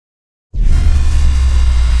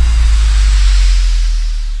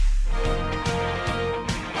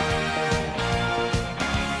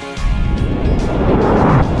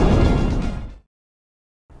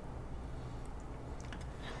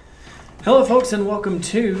Hello, folks, and welcome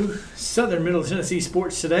to Southern Middle Tennessee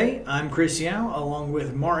Sports Today. I'm Chris Yao, along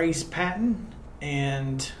with Maurice Patton.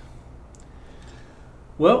 And,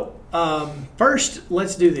 first,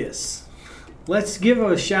 let's do this. Let's give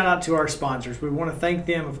a shout-out to our sponsors. We want to thank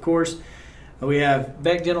them, of course. We have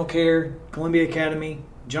Beck Dental Care, Columbia Academy,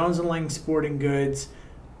 Jones & Lang Sporting Goods,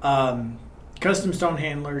 Custom Stone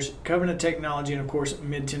Handlers, Covenant Technology, and, of course,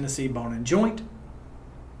 Mid-Tennessee Bone & Joint.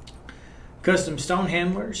 Custom Stone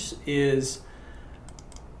Handlers is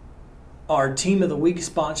our Team of the Week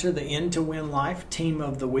sponsor, the End to Win Life Team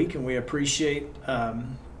of the Week, and we appreciate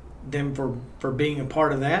them for being a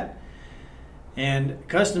part of that. And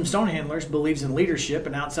Custom Stone Handlers believes in leadership,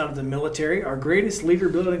 and outside of the military, our greatest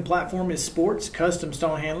leader-building platform is sports. Custom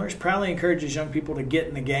Stone Handlers proudly encourages young people to get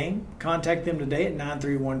in the game. Contact them today at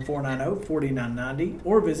 931-490-4990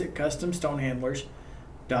 or visit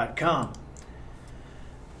CustomStonehandlers.com.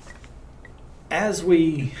 As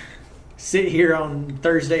we sit here on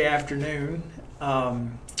Thursday afternoon,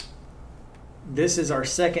 this is our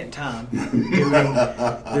second time doing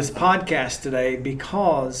this podcast today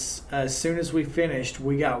because as soon as we finished,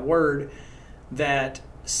 we got word that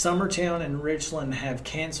Summertown and Richland have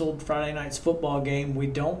canceled Friday night's football game. We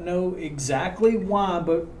don't know exactly why,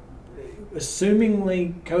 but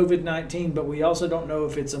assumingly COVID-19, but we also don't know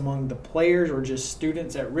if it's among the players or just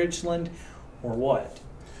students at Richland or what.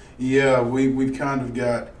 Yeah, we've kind of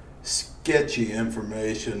got sketchy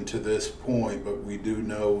information to this point, but we do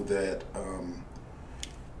know that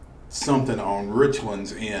something on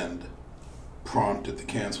Richland's end prompted the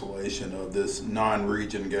cancellation of this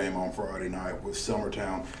non-region game on Friday night with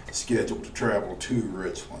Summertown scheduled to travel to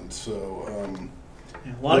Richland. So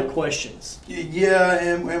a lot of questions. Yeah,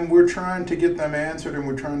 and we're trying to get them answered, and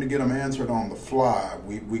we're trying to get them answered on the fly.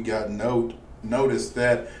 We got notice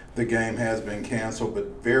that the game has been canceled,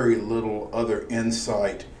 but very little other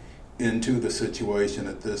insight into the situation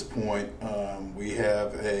at this point. We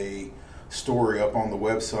have a story up on the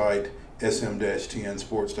website,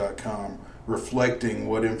 sm-tnsports.com, reflecting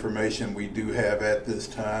what information we do have at this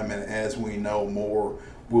time, and as we know more,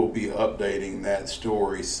 we'll be updating that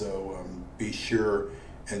story. So be sure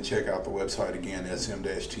and check out the website again,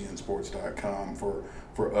 sm-tnsports.com, for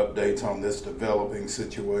updates on this developing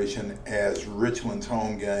situation as Richland's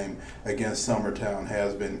home game against Summertown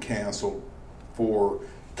has been canceled for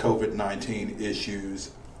COVID-19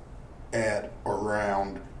 issues at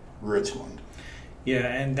around Richland. Yeah,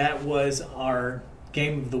 and that was our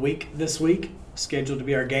game of the week this week, scheduled to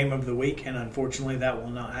be our game of the week, and unfortunately that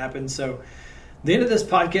will not happen. So the end of this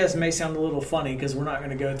podcast may sound a little funny because we're not going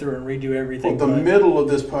to go through and redo everything. Well, the middle of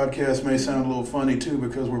this podcast may sound a little funny too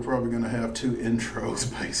because we're probably going to have two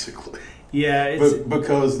intros basically. Yeah.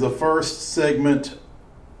 Because the first segment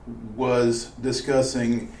was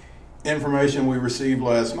discussing information we received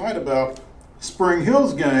last night about Spring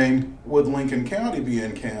Hill's game with Lincoln County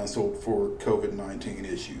being canceled for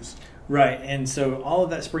COVID-19 issues. Right, and so all of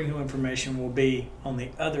that Spring Hill information will be on the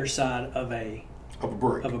other side of a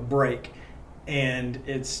break. And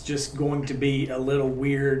it's just going to be a little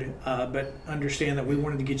weird, but understand that we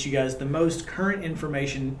wanted to get you guys the most current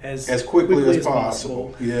information as quickly as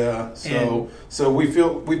possible. Yeah. So we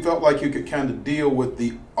felt like you could kind of deal with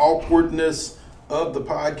the awkwardness of the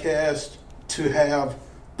podcast to have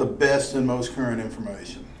the best and most current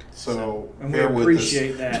information. And we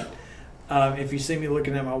appreciate that. If you see me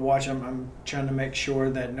looking at my watch, I'm trying to make sure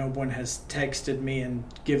that no one has texted me and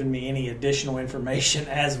given me any additional information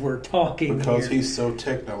as we're talking. Because he's so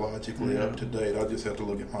technologically up to date, I just have to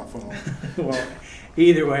look at my phone. Well,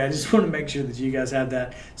 either way, I just want to make sure that you guys have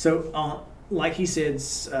that. So, like he said,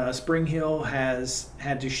 Spring Hill has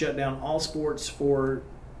had to shut down all sports for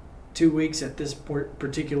 2 weeks at this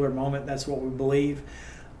particular moment. That's what we believe.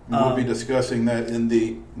 We'll be discussing that in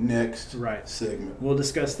the next segment. We'll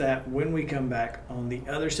discuss that when we come back on the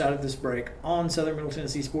other side of this break on Southern Middle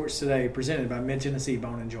Tennessee Sports Today, presented by Mid-Tennessee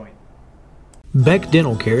Bone & Joint. Beck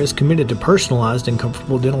Dental Care is committed to personalized and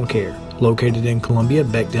comfortable dental care. Located in Columbia,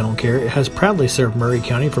 Beck Dental Care has proudly served Maury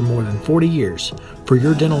County for more than 40 years. For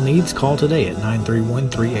your dental needs, call today at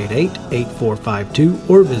 931-388-8452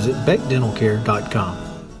 or visit beckdentalcare.com.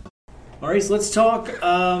 All right, so let's talk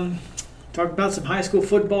about some high school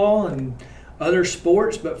football and other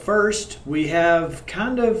sports. But first, we have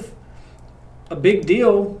kind of a big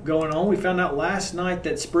deal going on. We found out last night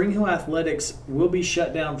that Spring Hill Athletics will be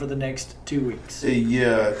shut down for the next 2 weeks.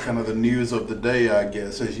 Yeah, kind of the news of the day, I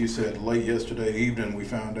guess. As you said, late yesterday evening, we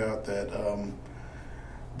found out that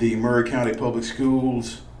the Maury County Public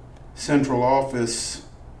Schools Central Office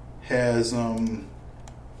has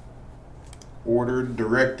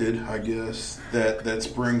directed, I guess, that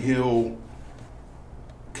Spring Hill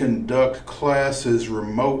conduct classes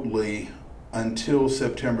remotely until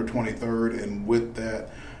September 23rd, and with that,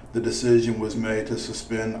 the decision was made to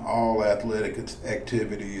suspend all athletic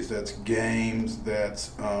activities, that's games,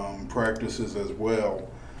 that's practices as well,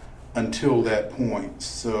 until that point.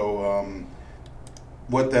 So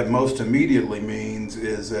what that most immediately means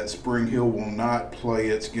is that Spring Hill will not play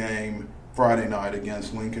its game Friday night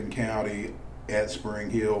against Lincoln County at Spring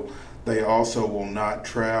Hill. They also will not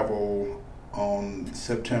travel on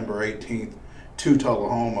September 18th to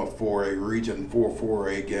Tullahoma for a Region 4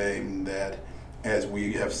 4A game that, as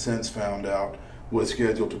we have since found out, was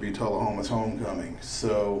scheduled to be Tullahoma's homecoming.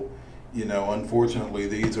 So, unfortunately,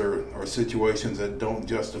 these are situations that don't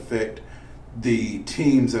just affect the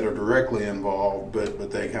teams that are directly involved,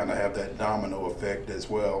 but they kind of have that domino effect as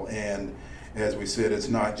well. And as we said, it's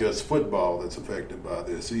not just football that's affected by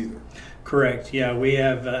this either. Correct. Yeah, we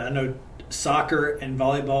have, I know soccer and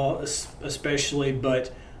volleyball especially,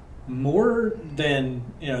 but more than,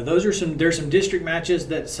 there's some district matches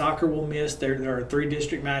that soccer will miss. There are 3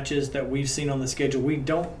 district matches that we've seen on the schedule. We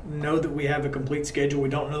don't know that we have a complete schedule. We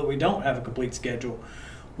don't know that we don't have a complete schedule.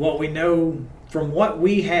 What we know from what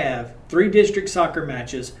we have, 3 district soccer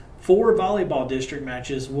matches, 4 volleyball district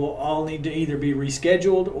matches will all need to either be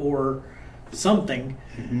rescheduled or something.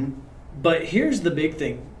 Mm-hmm. But here's the big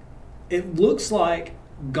thing. It looks like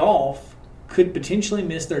golf could potentially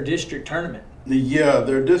miss their district tournament. Yeah,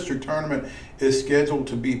 their district tournament is scheduled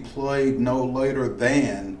to be played no later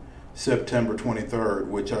than September 23rd,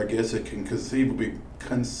 which I guess it can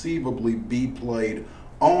conceivably be played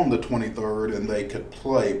on the 23rd, and they could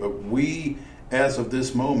play. But we, as of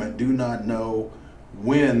this moment, do not know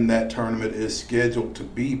when that tournament is scheduled to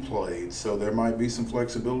be played. So there might be some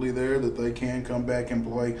flexibility there that they can come back and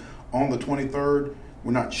play on the 23rd.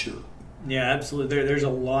 We're not sure. Yeah, absolutely. There's a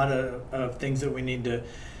lot of things that we need to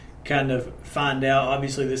kind of find out.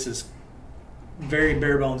 Obviously, this is very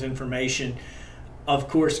bare bones information. Of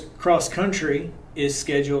course, cross country is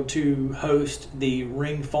scheduled to host the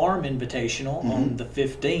Ring Farm Invitational on the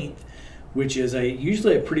 15th, which is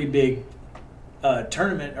usually a pretty big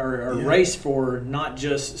tournament or race for not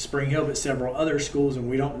just Spring Hill but several other schools, and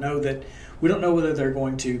we don't know whether they're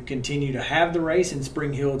going to continue to have the race and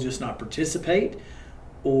Spring Hill just not participate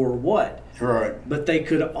or what. Right. But they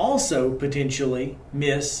could also potentially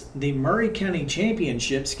miss the Murray County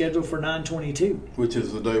Championship scheduled for 9/22, which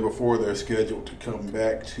is the day before they're scheduled to come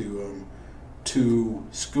back to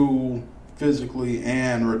school physically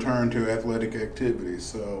and return to athletic activities.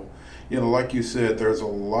 So, like you said, there's a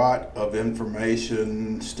lot of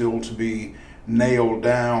information still to be nailed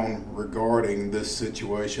down regarding this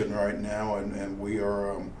situation right now, and we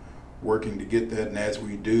are working to get that. And as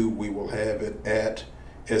we do, we will have it at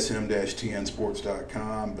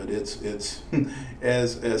sm-tnsports.com. But it's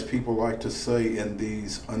as people like to say in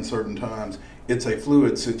these uncertain times, it's a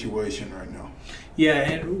fluid situation right now. Yeah,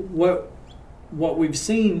 and what we've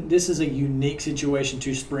seen, this is a unique situation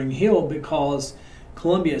to Spring Hill because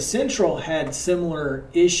Columbia Central had similar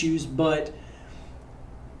issues, but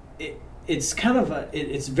it's kind of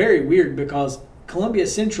it's very weird because Columbia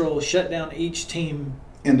Central shut down each team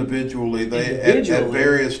individually. At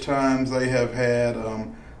various times they have had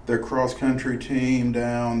their cross country team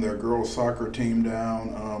down, their girls soccer team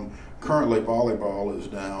down. Currently volleyball is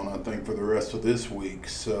down, I think, for the rest of this week.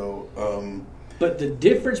 So, but the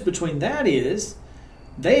difference between that is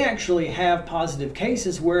they actually have positive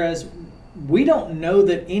cases, whereas we don't know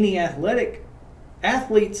that any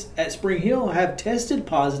athletes at Spring Hill have tested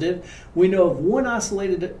positive. We know of one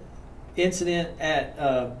isolated incident at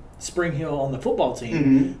Spring Hill on the football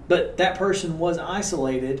team, but that person was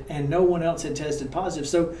isolated and no one else had tested positive.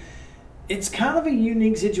 So it's kind of a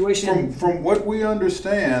unique situation. From what we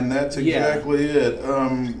understand, that's exactly it.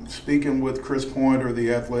 Speaking with Chris Pointer,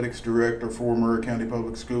 the athletics director for Murray County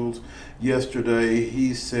Public Schools, yesterday,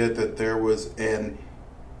 he said that there was an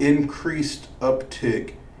increased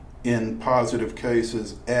uptick in positive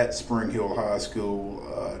cases at Spring Hill High School.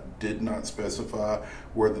 Did not specify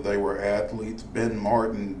whether they were athletes. Ben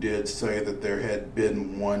Martin did say that there had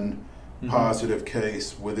been one positive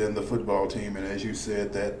case within the football team, and as you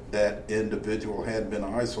said, that individual had been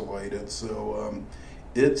isolated. So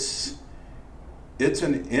it's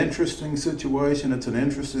an interesting situation. It's an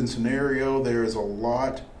interesting scenario. There's a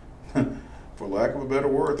lot, for lack of a better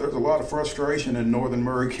word, there's a lot of frustration in northern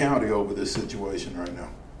Murray County over this situation right now.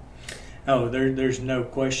 Oh, there's no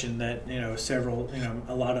question that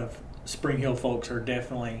a lot of Spring Hill folks are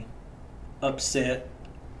definitely upset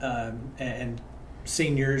and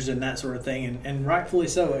seniors and that sort of thing, and rightfully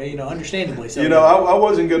so, understandably so. I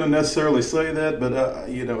wasn't going to necessarily say that, but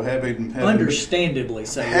having understandably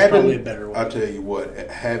so is probably a better word. I'll tell you what,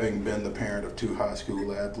 having been the parent of 2 high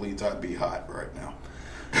school athletes, I'd be hot right now.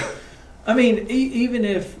 I mean, even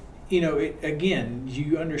if again,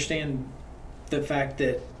 you understand the fact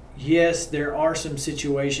that yes, there are some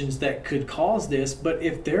situations that could cause this, but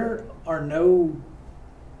if there are no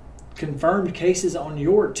confirmed cases on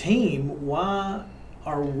your team, why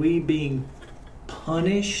are we being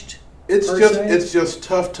punished? It's just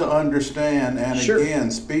tough to understand. And sure. Again,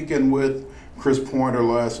 speaking with Chris Pointer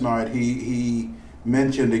last night, he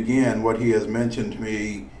mentioned again what he has mentioned to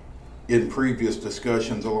me in previous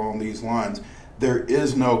discussions along these lines. There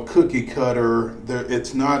is no cookie cutter.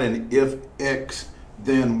 It's not an if X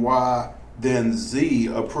then Y then Z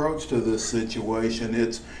approach to this situation.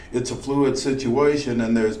 It's a fluid situation,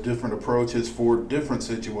 and there's different approaches for different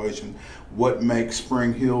situations. What makes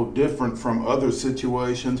Spring Hill different from other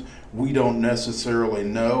situations, we don't necessarily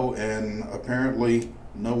know, and apparently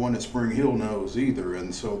no one at Spring Hill knows either.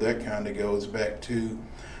 And so that kind of goes back to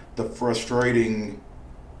the frustrating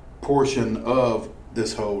portion of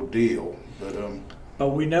this whole deal. But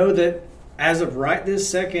we know that as of right this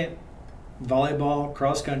second, volleyball,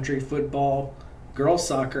 cross country, football, girls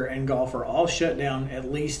soccer, and golf are all shut down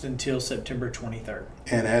at least until September 23rd.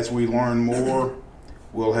 And as we learn more,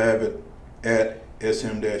 we'll have it at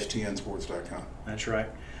sm-tnsports.com. That's right.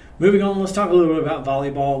 Moving on, let's talk a little bit about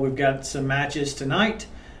volleyball. We've got some matches tonight.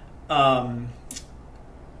 I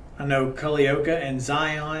know Culleoka and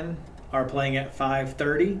Zion are playing at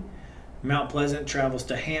 5:30. Mount Pleasant travels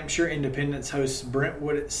to Hampshire. Independence hosts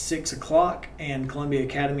Brentwood at 6 o'clock. And Columbia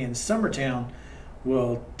Academy in Summertown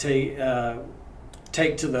will take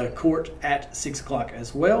to the court at 6 o'clock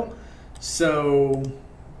as well. So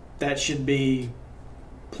that should be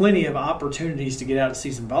plenty of opportunities to get out and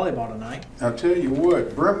see some volleyball tonight. I'll tell you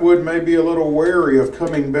what, Brentwood may be a little wary of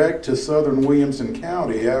coming back to southern Williamson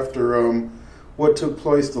County after what took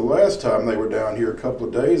place the last time they were down here a couple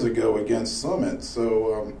of days ago against Summit.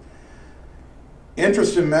 So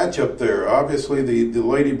interesting matchup there. Obviously, the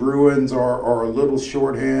Lady Bruins are a little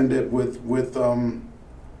shorthanded with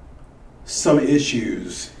some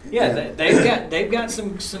issues. Yeah, they've got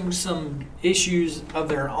some issues of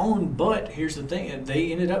their own. But here's the thing: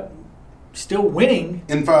 they ended up still winning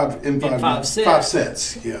in five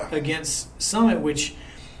sets. Yeah, against Summit, which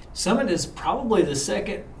Summit is probably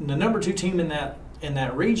the number 2 team in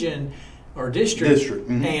that region or district.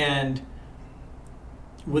 Mm-hmm. And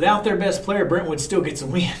without their best player, Brentwood still gets a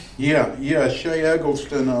win. Yeah. Shay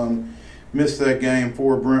Eggleston missed that game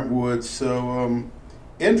for Brentwood. So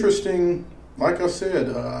interesting. Like I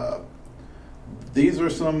said, these are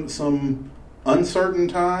some uncertain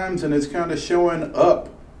times, and it's kind of showing up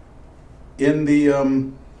in these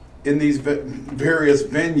various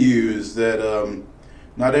venues that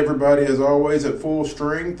not everybody is always at full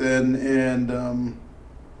strength, and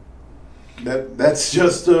that's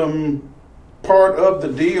just part of the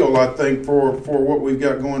deal, I think, for what we've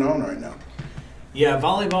got going on right now. Yeah,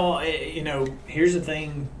 volleyball, here's the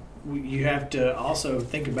thing you have to also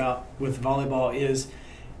think about with volleyball is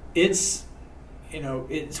it's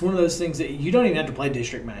one of those things that you don't even have to play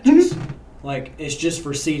district matches. Mm-hmm. Like, it's just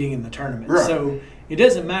for seeding in the tournament. Right. So it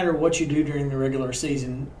doesn't matter what you do during the regular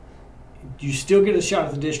season. You still get a shot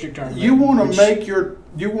at the district tournament. You want to make your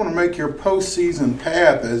postseason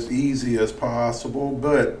path as easy as possible,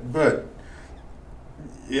 but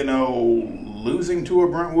losing to a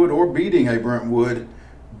Brentwood or beating a Brentwood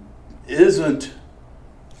isn't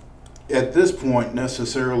at this point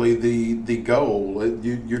necessarily the goal.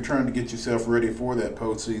 You're trying to get yourself ready for that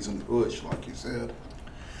postseason push, like you said.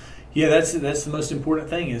 Yeah, that's the most important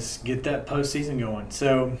thing, is get that postseason going.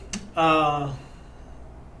 So,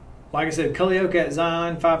 like I said, Culleoka at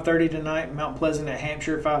Zion, 5:30 tonight. Mount Pleasant at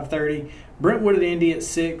Hampshire at 5:30. Brentwood at Indy at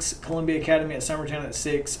 6. Columbia Academy at Summertown at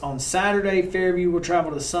 6. On Saturday, Fairview will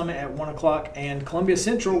travel to Summit at 1 o'clock. And Columbia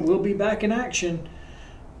Central will be back in action,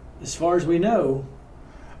 as far as we know.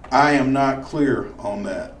 I am not clear on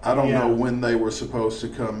that. I don't know when they were supposed to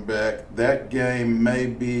come back. That game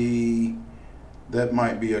might be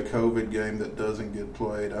a COVID game that doesn't get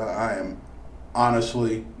played. I am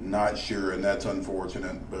honestly not sure, and that's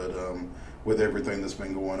unfortunate. But with everything that's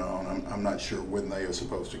been going on, I'm not sure when they are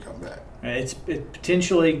supposed to come back. It's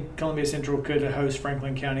potentially Columbia Central could host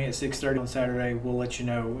Franklin County at 6:30 on Saturday. We'll let you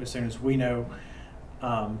know as soon as we know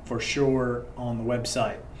for sure on the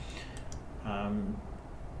website.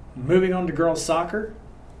 Moving on to girls soccer,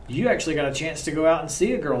 you actually got a chance to go out and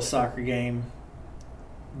see a girls soccer game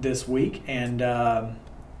this week, and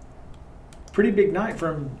pretty big night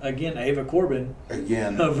from, again, Ava Corbin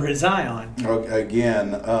over at Zion.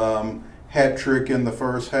 Again, hat trick in the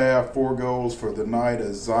first half, 4 goals for the night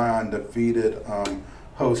as Zion defeated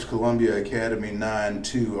host Columbia Academy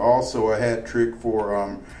 9-2. Also a hat trick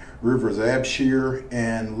for Rivers Abshire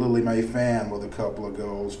and Lily Mae Fan with a couple of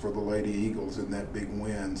goals for the Lady Eagles in that big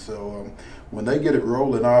win. So when they get it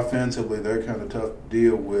rolling offensively, they're kind of tough to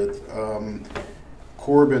deal with.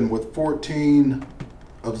 Corbin with 14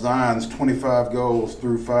 of Zion's 25 goals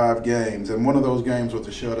through 5 games, and one of those games was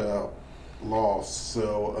a shutout loss.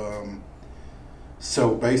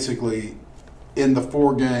 So basically, in the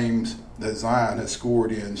 4 games that Zion has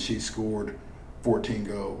scored in, she scored 14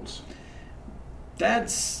 goals.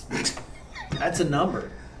 That's a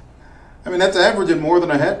number. I mean, that's averaging more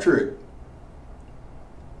than a hat trick.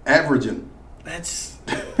 Averaging. That's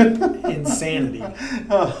insanity.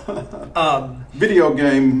 Video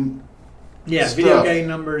game. Yeah, stuff. Video game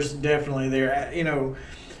numbers definitely there. You know,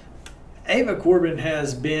 Ava Corbin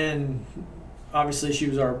has been, obviously she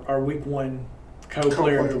was our week 1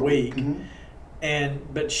 co-player of the week. Mm-hmm.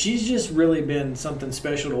 But she's just really been something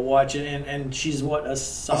special to watch, and she's what, a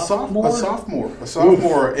sophomore? A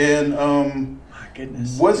sophomore, and my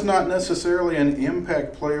goodness, was not necessarily an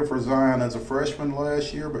impact player for Zion as a freshman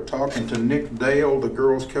last year, but talking to Nick Dale, the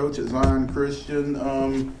girls' coach at Zion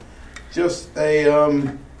Christian, just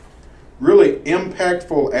a really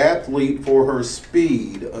impactful athlete for her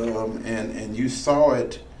speed, and you saw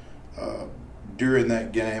it. During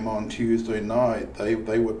that game on Tuesday night, they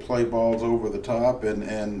would play balls over the top,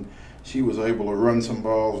 and she was able to run some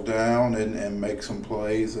balls down and make some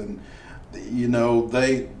plays. And, you know,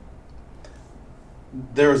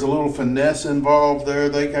 there's a little finesse involved there.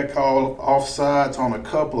 They got called offsides on a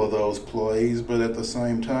couple of those plays, but at the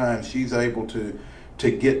same time, she's able to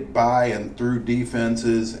get by and through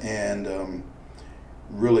defenses and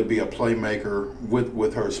really be a playmaker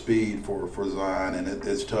with her speed for Zion, and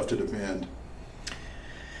it's tough to defend.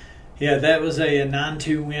 Yeah, that was a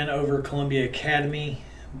 9-2 win over Columbia Academy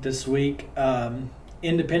this week.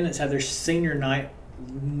 Independence had their senior night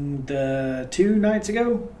 2 nights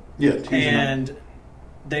ago. Yeah, Tuesday and night.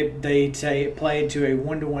 they played to a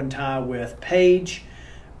 1-1 tie with Page.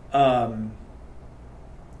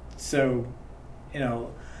 So, you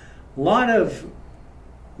know, a lot of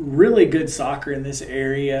really good soccer in this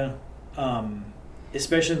area,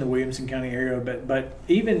 especially in the Williamson County area. But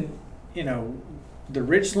even, you know, the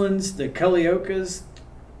Richlands, the Culliokas,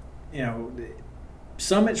 you know,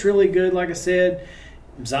 Summit's really good, like I said.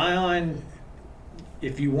 Zion,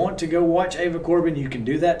 if you want to go watch Ava Corbin, you can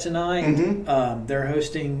do that tonight. Mm-hmm. They're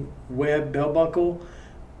hosting Webb Bell Buckle.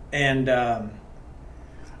 And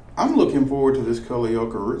I'm looking forward to this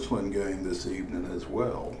Cullioka-Richland game this evening as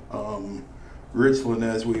well. Richland,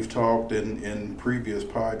 as we've talked in previous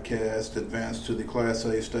podcasts, advanced to the Class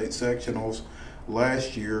A state sectionals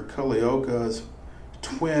last year. Cullioka's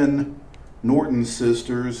twin Norton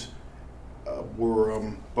sisters were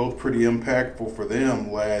both pretty impactful for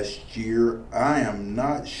them last year. I am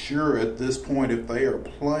not sure at this point if they are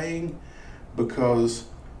playing, because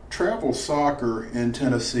travel soccer in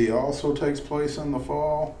Tennessee also takes place in the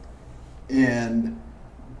fall, and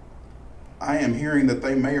I am hearing that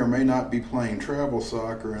they may or may not be playing travel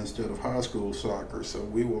soccer instead of high school soccer, so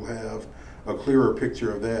we will have a clearer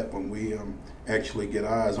picture of that when we actually get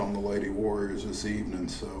eyes on the Lady Warriors this evening.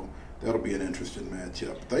 So that'll be an interesting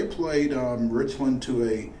matchup. They played Richland to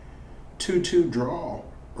a 2-2 draw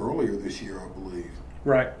earlier this year, I believe.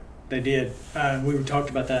 Right, they did. We were talked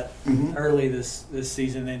about that early this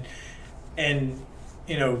season, and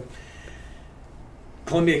you know,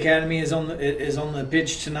 Columbia Academy is on the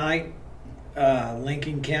pitch tonight.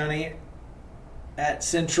 Lincoln County at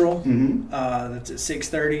Central. That's at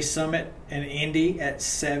 6:30. Summit and Indy at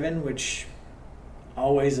 7, which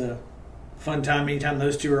always a fun time anytime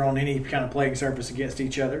those two are on any kind of playing surface against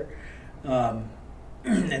each other. And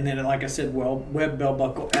then, like I said, Webb Bell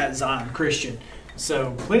Buckle at Zion Christian.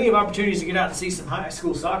 So plenty of opportunities to get out and see some high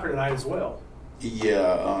school soccer tonight as well.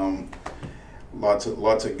 Yeah, lots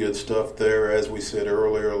of good stuff there. As we said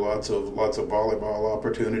earlier, lots of volleyball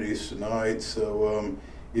opportunities tonight. So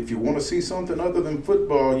if you want to see something other than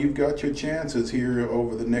football, you've got your chances here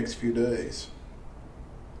over the next few days.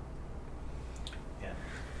 Yeah.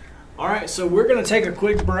 All right, so we're going to take a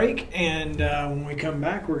quick break, and when we come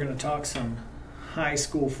back, we're going to talk some high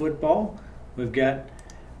school football. We've got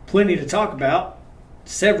plenty to talk about.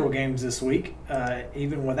 Several games this week,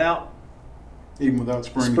 even without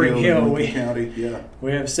Spring Hill in Lincoln County. Yeah.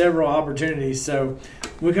 We have several opportunities. So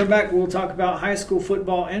when we come back, we'll talk about high school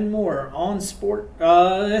football and more on SM-TN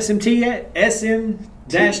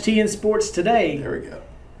Sports Today. There we go.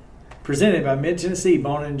 presented by Mid-Tennessee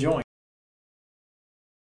Bone and Joint.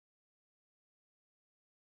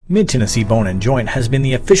 Mid-Tennessee Bone & Joint has been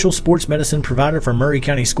the official sports medicine provider for Maury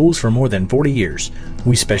County Schools for more than 40 years.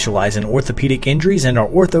 We specialize in orthopedic injuries, and our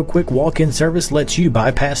OrthoQuick walk-in service lets you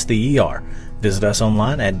bypass the ER. Visit us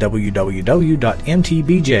online at www.mtbj.net.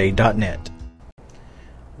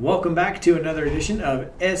 Welcome back to another edition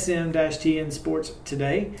of SM-TN Sports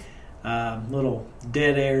Today. Little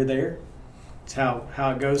dead air there. It's how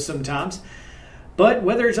it goes sometimes. But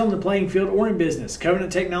whether it's on the playing field or in business,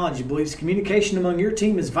 Covenant Technology believes communication among your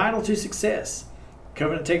team is vital to success.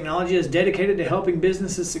 Covenant Technology is dedicated to helping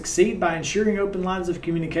businesses succeed by ensuring open lines of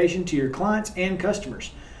communication to your clients and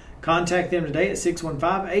customers. Contact them today at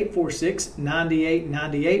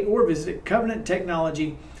 615-846-9898 or visit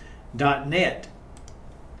covenanttechnology.net.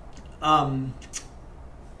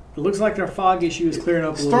 It looks like our fog issue is clearing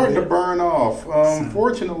up a little bit. Starting to burn off.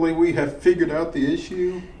 Fortunately, we have figured out the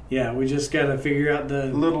issue. Yeah, we just got to figure out the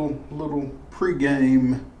little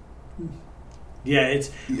pregame. Yeah,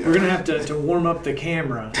 we're gonna have to warm up the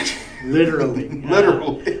camera, literally.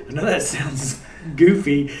 Literally. I know that sounds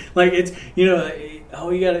goofy. Like it's you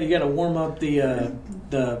gotta warm up the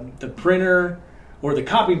printer or the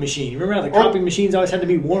copy machine. Remember how the copy machines always had to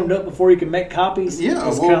be warmed up before you could make copies? Yeah,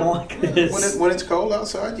 it's kind of like this. When it's cold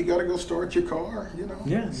outside, you got to go start your car.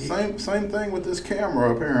 Yeah. Same thing with this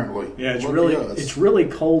camera apparently. Yeah, it's really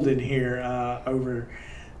cold in here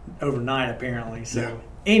overnight apparently. So yeah.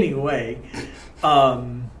 Anyway,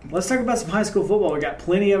 let's talk about some high school football. We got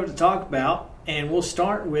plenty of it to talk about, and we'll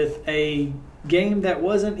start with a game that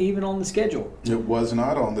wasn't even on the schedule. It was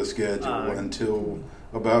not on the schedule until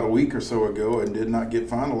about a week or so ago, and did not get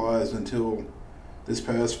finalized until this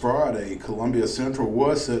past Friday. Columbia Central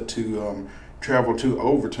was set to travel to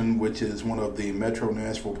Overton, which is one of the Metro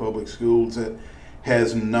Nashville public schools that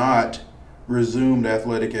has not resumed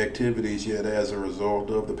athletic activities yet as a result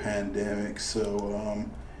of the pandemic. So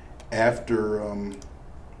after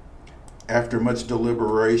much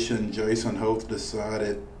deliberation, Jason Hoth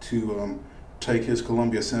decided to take his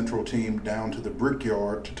Columbia Central team down to the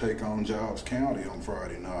Brickyard to take on Giles County on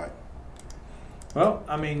Friday night. Well,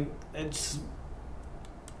 I mean, it's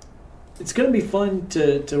going to be fun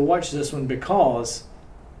to watch this one because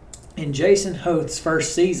in Jason Hoth's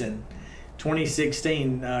first season,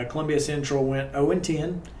 2016, Columbia Central went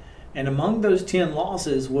 0-10, and among those 10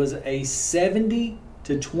 losses was a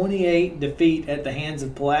 70-28 defeat at the hands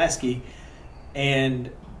of Pulaski,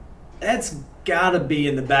 and that's got to be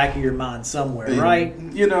in the back of your mind somewhere, right?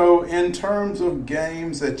 In terms of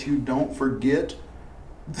games that you don't forget,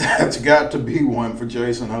 that's got to be one for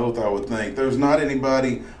Jason Hoth, I would think. There's not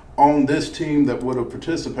anybody on this team that would have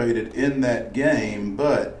participated in that game,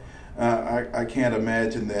 but I can't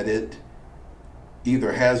imagine that it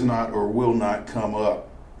either has not or will not come up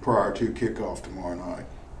prior to kickoff tomorrow night.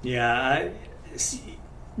 Yeah,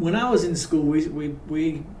 when I was in school, we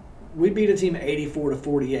beat a team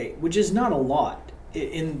 84-48, which is not a lot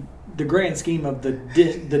in the grand scheme of the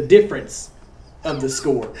difference of the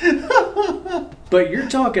score. But you're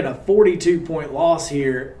talking a 42-point loss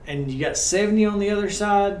here, and you got 70 on the other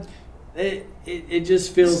side. It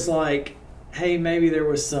just feels like, hey, maybe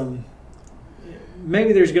there's going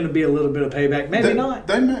to be a little bit of payback. Maybe not.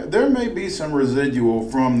 There may be some residual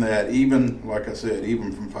from that, even, like I said,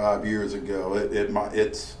 even from 5 years ago.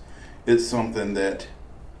 It's something that,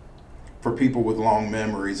 for people with long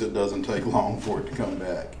memories, it doesn't take long for it to come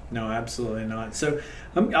back. No, absolutely not. So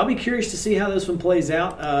I'll be curious to see how this one plays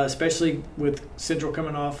out, especially with Central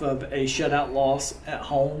coming off of a shutout loss at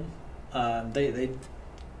home. They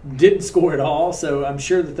didn't score at all, so I'm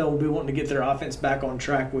sure that they'll be wanting to get their offense back on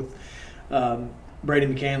track with Brady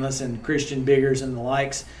McCandless and Christian Biggers and the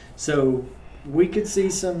likes. So we could see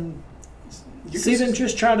them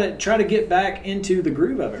just try to get back into the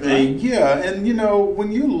groove of it, right? Yeah, and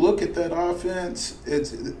when you look at that offense,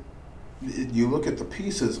 you look at the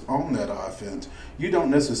pieces on that offense, you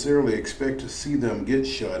don't necessarily expect to see them get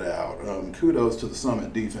shut out. Kudos to the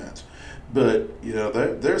Summit defense. But,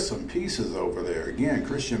 there's some pieces over there. Again,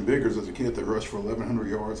 Christian Biggers is a kid that rushed for 1,100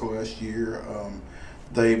 yards last year.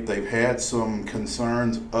 They've had some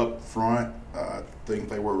concerns up front. I think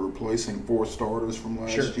they were replacing 4 starters from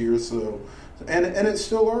last year. So, and it's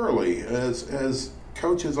still early, as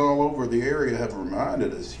coaches all over the area have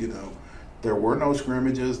reminded us. There were no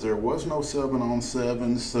scrimmages. There was no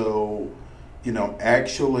 7-on-7. So,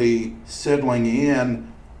 actually settling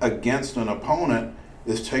in against an opponent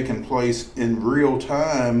is taking place in real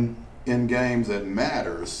time in games that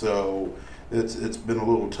matter. So it's been a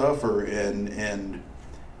little tougher, and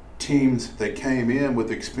teams that came in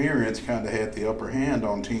with experience kind of had the upper hand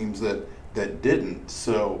on teams that didn't.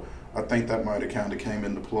 So I think that might have kind of came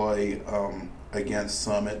into play against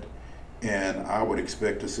Summit. And I would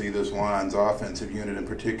expect to see this Lions offensive unit in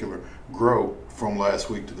particular grow from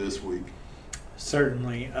last week to this week.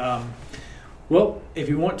 Certainly. Well, if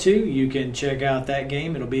you want to, you can check out that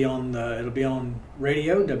game. It'll be on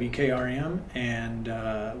radio, WKRM, and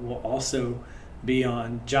we'll also be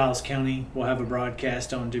on Giles County. We'll have a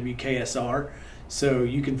broadcast on WKSR. So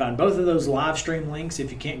you can find both of those live stream links.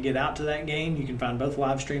 If you can't get out to that game, you can find both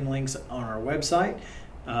live stream links on our website,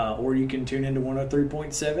 or you can tune into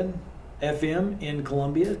 103.7 FM in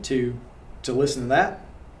Columbia to listen to that.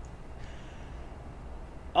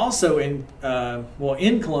 Also in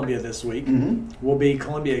Columbia this week will be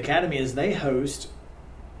Columbia Academy, as they host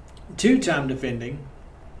two-time defending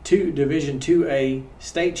Division IIA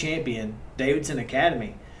state champion Davidson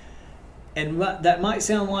Academy. And that might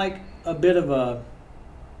sound like a bit of a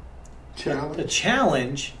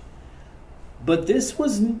challenge, but this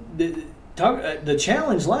was the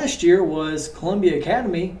challenge last year was Columbia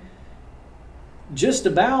Academy just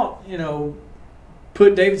about,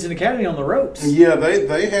 put Davidson Academy on the ropes. Yeah,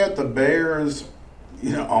 they had the Bears,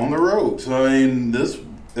 on the ropes. I mean,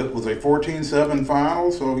 it was a 14-7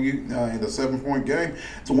 final, so in a 7-point game.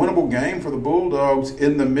 It's a winnable game for the Bulldogs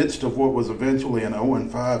in the midst of what was eventually an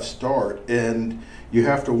 0-5 start. And you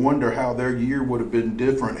have to wonder how their year would have been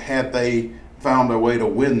different had they found a way to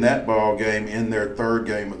win that ball game in their third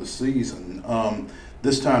game of the season.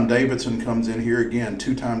 This time Davidson comes in here again,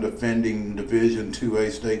 two-time defending Division IIA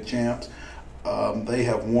state champs. They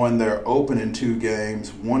have won their opening 2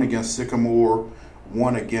 games, one against Sycamore,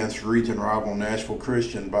 one against region rival Nashville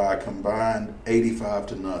Christian by a combined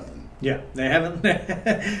 85-0. Yeah, they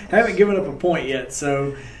haven't given up a point yet,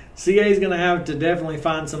 so CA is going to have to definitely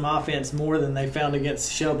find some offense more than they found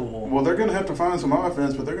against Shelbyville. Well, they're going to have to find some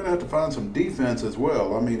offense, but they're going to have to find some defense as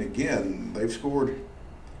well. I mean, again, they've scored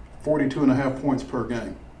 42.5 points per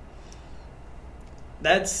game.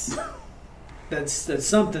 That's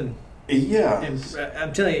something. Yeah. And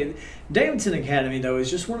I'm telling you, Davidson Academy, though,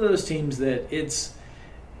 is just one of those teams that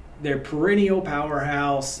they're perennial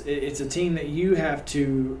powerhouse. It's a team that you have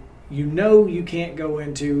to, you can't go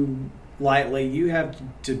into lightly. You have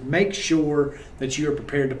to make sure that you are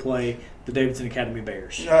prepared to play the Davidson Academy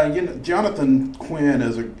Bears. Jonathan Quinn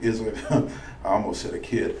is a I almost said a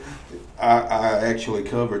kid. I actually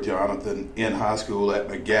covered Jonathan in high school at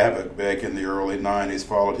McGavock back in the early 90s,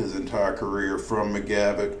 followed his entire career from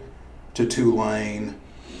McGavock to Tulane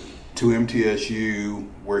to MTSU,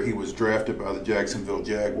 where he was drafted by the Jacksonville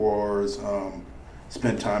Jaguars,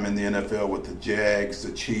 spent time in the NFL with the Jags,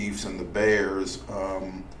 the Chiefs, and the Bears,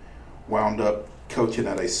 wound up coaching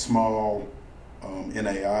at a small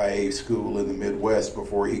NAIA school in the Midwest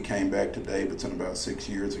before he came back to Davidson about 6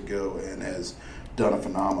 years ago and has done a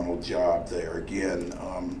phenomenal job there. Again,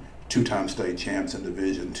 2-time state champs in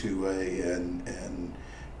Division IIA and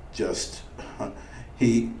just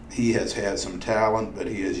he has had some talent, but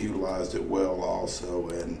he has utilized it well also.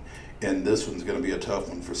 And this one's going to be a tough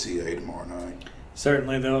one for CA tomorrow night.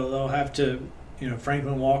 Certainly, they'll have to,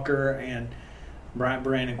 Franklin Walker and Bryant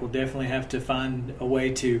Baranek will definitely have to find a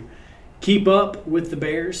way to keep up with the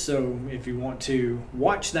Bears. So if you want to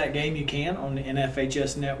watch that game, you can on the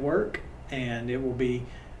NFHS network, and it will be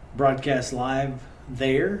broadcast live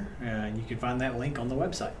there. And you can find that link on the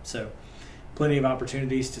website. So plenty of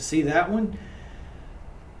opportunities to see that one.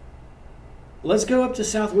 Let's go up to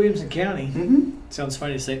South Williamson County. Mm-hmm. Sounds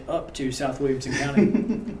funny to say up to South Williamson County.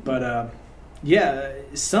 But,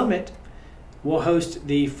 Summit will host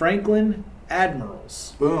the Franklin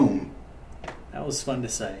Admirals. Boom. That was fun to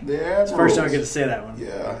say. The Admirals. It's the first time I get to say that one.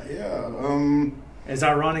 Yeah. As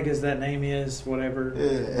ironic as that name is, whatever.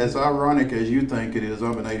 As ironic as you think it is,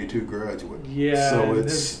 I'm an 82 graduate. Yeah. So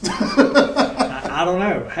it's... I don't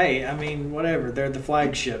know. Hey, I mean, whatever. They're the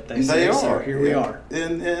flagship. They are. So here we are.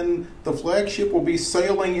 And the flagship will be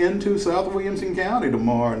sailing into South Williamson County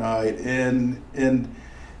tomorrow night. And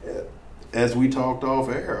as we talked off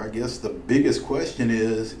air, I guess the biggest question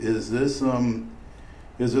is this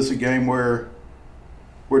a game where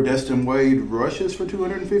Destin Wade rushes for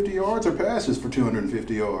 250 yards or passes for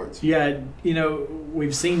 250 yards? Yeah,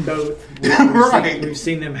 we've seen both. We've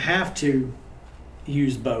seen them have to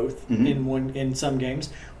use both in some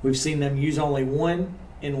games. We've seen them use only one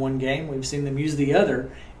in one game. We've seen them use the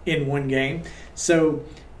other in one game. So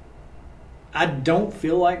I don't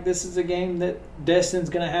feel like this is a game that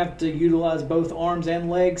Destin's going to have to utilize both arms and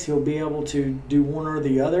legs. He'll be able to do one or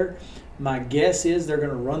the other. My guess is they're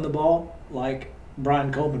going to run the ball like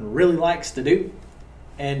Brian Coleman really likes to do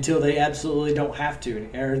until they absolutely don't have to,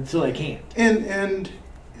 or until they can't. And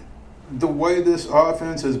the way this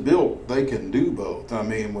offense is built, they can do both. I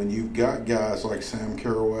mean, when you've got guys like Sam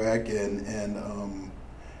Kerouac and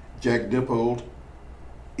Jack Dippold,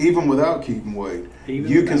 even without Keaton Wade,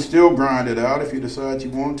 you can still grind it out if you decide you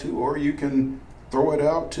want to, or you can throw it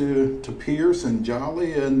out to Pierce and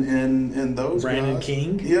Jolly and those Brandon guys.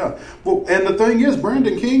 King. Yeah. Well, and the thing is,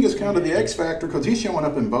 Brandon King is kind of the X factor because he's showing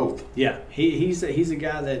up in both. Yeah, he's a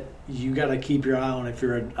guy that you got to keep your eye on if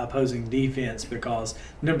you're an opposing defense, because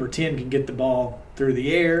number 10 can get the ball through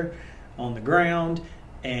the air, on the ground,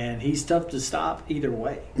 and he's tough to stop either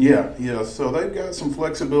way. Yeah. So they've got some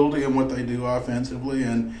flexibility in what they do offensively,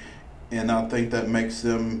 and I think that makes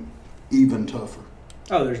them even tougher.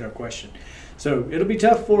 Oh, there's no question. So it'll be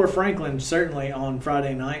tough for Franklin, certainly, on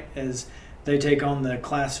Friday night as they take on the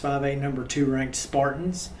Class 5A number 2 ranked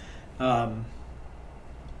Spartans. All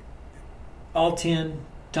 10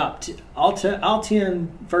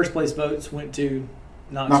 first place votes went to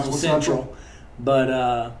Knoxville Central,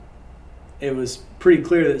 but it was pretty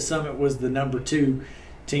clear that Summit was the number 2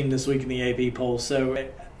 team this week in the AP poll. So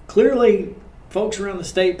clearly, folks around the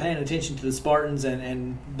state paying attention to the Spartans,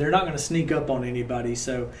 and they're not going to sneak up on anybody.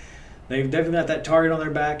 So they've definitely got that target on their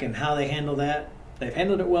back, and how they handle that, they've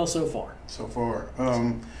handled it well so far.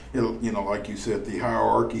 Like you said, the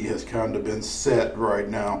hierarchy has kind of been set right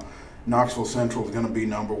now. Knoxville Central is going to be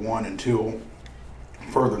number 1 until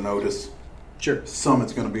further notice. Sure.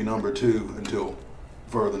 Summit's going to be number 2 until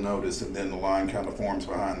further notice, and then the line kind of forms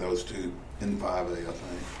behind those two in 5A, I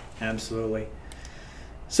think. Absolutely.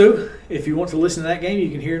 So, if you want to listen to that game, you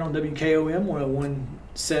can hear it on WKOM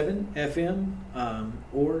 101.7 FM,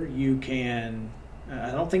 or you can.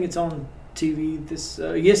 I don't think it's on TV this.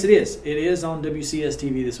 Yes, it is. It is on WCS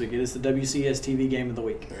TV this week. It is the WCS TV game of the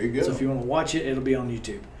week. There you go. So if you want to watch it, it'll be on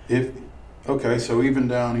YouTube. So even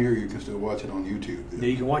down here, you can still watch it on YouTube. Yeah,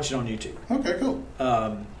 you can watch it on YouTube. Okay, cool.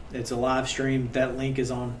 It's a live stream. That link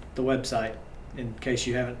is on the website in case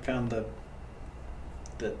you haven't found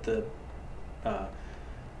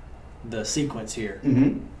the sequence here.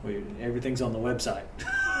 Mm-hmm. Everything's on the website.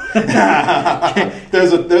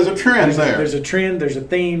 There's a trend there. There's a trend. There's a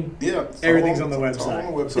theme. Yeah, everything's on the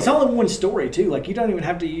website. It's all in one story too. Like, you don't even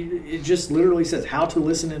have to. It just literally says how to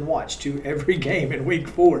listen and watch to every game in week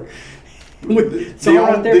 4. It's all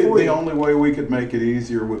right there for you. The only way we could make it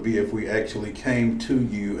easier would be if we actually came to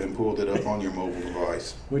you and pulled it up on your mobile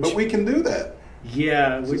device. But we can do that.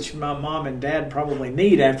 Yeah, which my mom and dad probably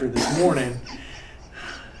need after this morning.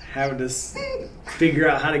 Having to figure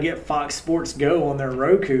out how to get Fox Sports Go on their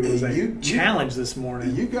Roku was a challenge this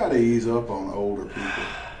morning. You got to ease up on older people.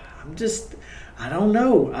 I don't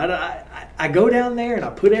know. I go down there and I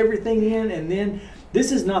put everything in, and then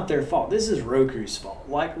this is not their fault. This is Roku's fault.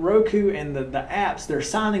 Like, Roku and the apps, they're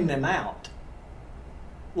signing them out.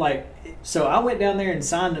 Like, so I went down there and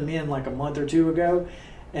signed them in like a month or 2 ago,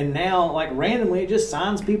 and now, like, randomly it just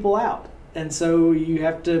signs people out. And so you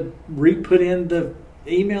have to re-put in the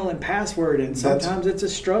email and password, and sometimes it's a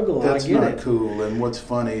struggle. That's I get not it. Cool. And what's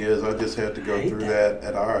funny is I just had to go through that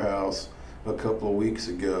at our house a couple of weeks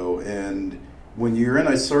ago, and when you're in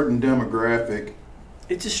a certain demographic,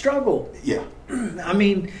 it's a struggle. Yeah. I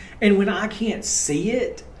mean, and when I can't see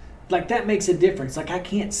it, like, that makes a difference. Like, I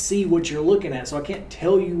can't see what you're looking at, so I can't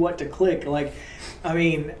tell you what to click. Like, I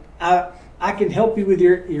mean, I can help you with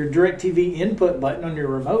your DirecTV input button on your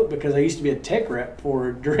remote, because I used to be a tech rep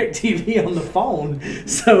for DirecTV on the phone.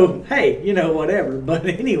 So, hey, whatever. But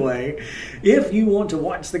anyway, if you want to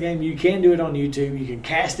watch the game, you can do it on YouTube. You can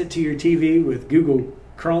cast it to your TV with Google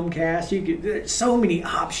Chromecast. There's so many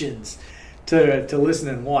options to listen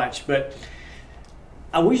and watch. But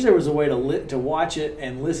I wish there was a way to watch it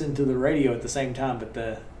and listen to the radio at the same time, but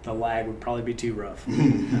the lag would probably be too rough.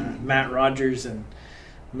 Matt Rogers and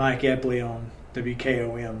Mike Epley on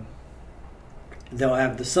WKOM. They'll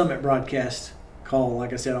have the Summit broadcast call,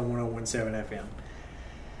 like I said, on 101.7 FM.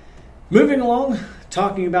 Moving along,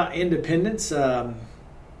 talking about Independence. Talk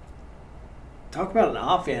about an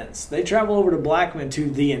offense. They travel over to Blackman to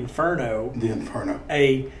the Inferno. The Inferno.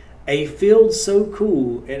 A field so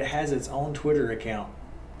cool, it has its own Twitter account.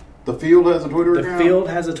 The field has a Twitter account? The field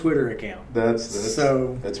has a Twitter account.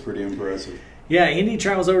 That's pretty impressive. Yeah, Indy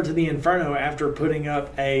travels over to the Inferno after putting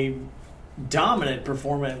up a dominant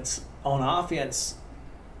performance on offense.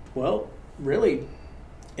 Well, really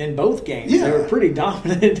in both games. Yeah. They were pretty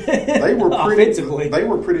dominant offensively. They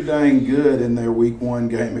were pretty dang good in their Week 1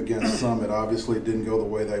 game against Summit. Obviously, it didn't go the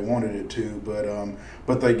way they wanted it to,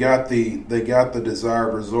 but they got the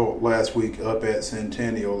desired result last week up at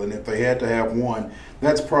Centennial. And if they had to have one,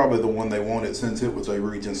 that's probably the one they wanted since it was a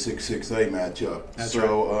Region 6-6A matchup. That's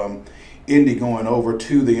so right. Indy going over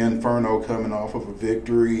to the Inferno, coming off of a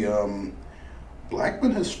victory.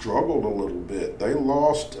 Blackman has struggled a little bit. They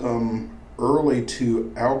lost early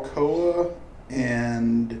to Alcoa,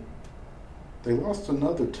 and they lost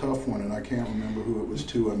another tough one, and I can't remember who it was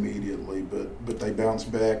to immediately, but they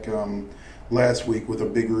bounced back last week with a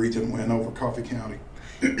big region win over Coffee County.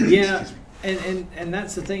 Yeah, and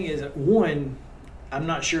that's the thing is, one, I'm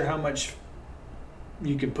not sure how much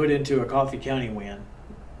you can put into a Coffee County win.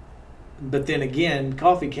 But then again,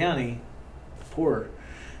 Coffee County,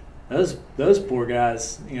 those poor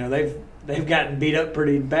guys, they've gotten beat up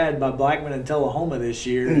pretty bad by Blackman and Tullahoma this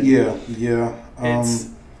year. Yeah.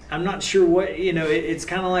 I'm not sure what, it's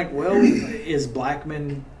kind of like, well, is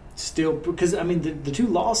Blackman still, because the two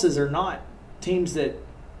losses are not teams that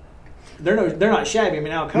they're not shabby.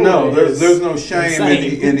 Alcoa. No, there's no shame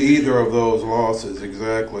in in either of those losses,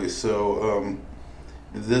 exactly. So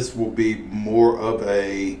this will be more of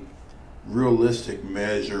a realistic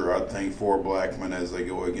measure, I think, for Blackman as they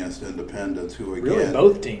go against Independence, who again, really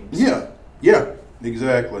both teams. Yeah,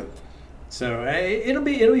 exactly. So it'll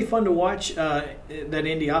be fun to watch that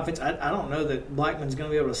Indy offense. I don't know that Blackman's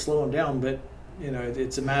going to be able to slow them down, but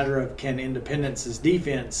it's a matter of can Independence's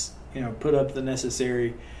defense put up the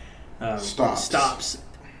necessary stops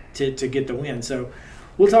to get the win. So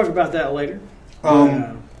we'll talk about that later.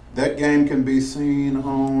 That game can be seen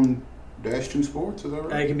on Dash 2 Sports, is that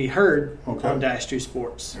right? It can be heard on Dash 2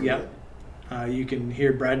 Sports. Okay. Yep. You can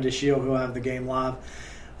hear Brad DeShiel, who'll have the game live.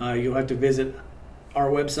 You'll have to visit our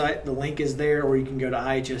website. The link is there, or you can go to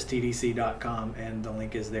ihstdc.com, and the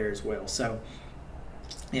link is there as well. So,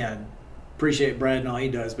 yeah, appreciate Brad and all he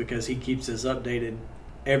does because he keeps us updated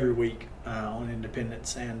every week on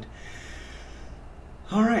Independence. And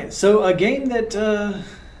all right, so a game that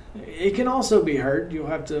it can also be heard. You'll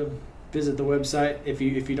have to visit the website if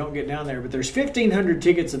you don't get down there. But there's 1,500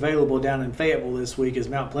 tickets available down in Fayetteville this week as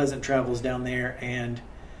Mount Pleasant travels down there. And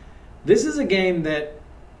this is a game that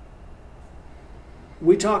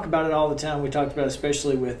we talk about it all the time. We talked about it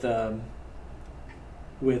especially with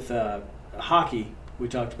hockey. We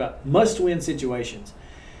talked about must-win situations.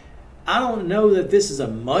 I don't know that this is a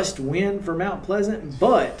must-win for Mount Pleasant,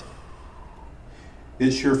 but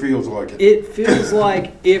it sure feels like it. It feels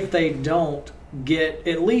like if they don't get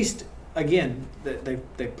at least, again,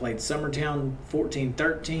 they played Summertown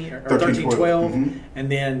 14-13 or 13-12,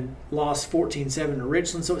 and then lost 14-7 to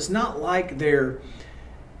Richland. So it's not like they're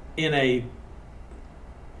in a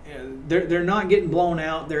they're not getting blown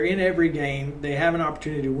out. They're in every game. They have an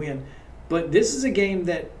opportunity to win. But this is a game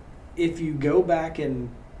that if you go back and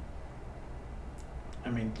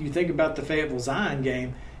you think about the Fayetteville Zion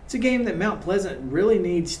game, it's a game that Mount Pleasant really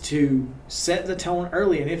needs to set the tone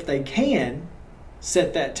early. And if they can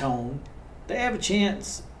set that tone, they have a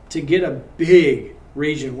chance to get a big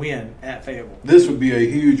region win at Fayetteville. This would be a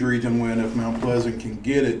huge region win if Mount Pleasant can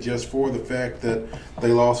get it, just for the fact that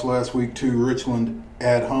they lost last week to Richland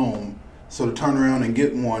at home. So to turn around and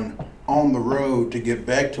get one on the road, to get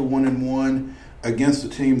back to 1-1 against a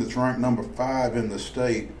team that's ranked number 5 in the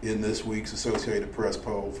state in this week's Associated Press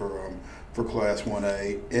poll for Class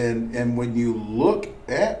 1A. And when you look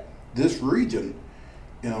at this region,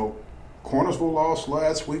 Cornersville lost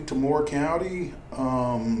last week to Moore County.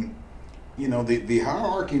 The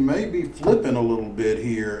hierarchy may be flipping a little bit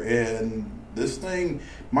here, and this thing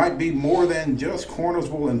might be more than just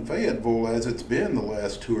Cornersville and Fayetteville as it's been the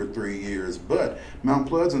last 2 or 3 years. But Mount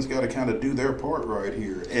Pleasant's got to kind of do their part right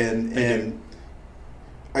here. And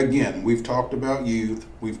again, we've talked about youth.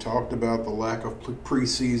 We've talked about the lack of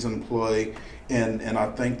preseason play, and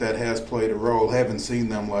I think that has played a role. Haven't seen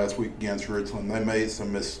them last week against Richland. They made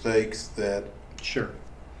some mistakes that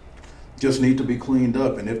just need to be cleaned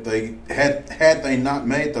up. And if they had they not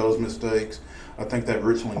made those mistakes, I think that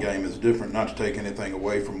Richland game is different. Not to take anything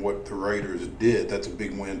away from what the Raiders did. That's a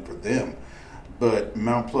big win for them. But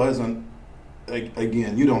Mount Pleasant,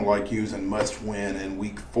 again, you don't like using must win in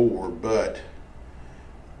week 4, but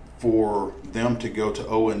for them to go to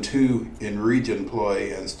 0-2 in region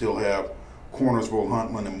play and still have Cornersville,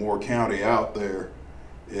 Huntland, and Moore County out there,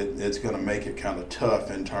 it's going to make it kind of tough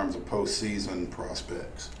in terms of postseason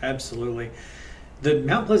prospects. Absolutely. The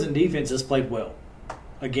Mount Pleasant defense has played well.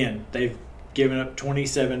 Again, they've given up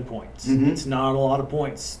 27 points. It's not a lot of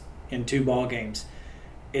points in 2 ball games.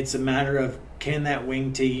 It's a matter of can that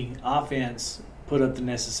wing T offense put up the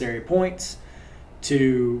necessary points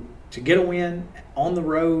to get a win on the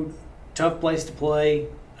road. Tough place to play.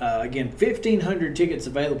 Again, 1,500 tickets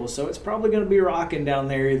available, so it's probably going to be rocking down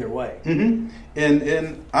there either way. Mm-hmm.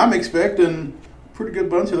 And I'm expecting a pretty good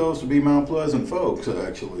bunch of those to be Mount Pleasant folks,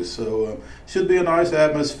 actually. So should be a nice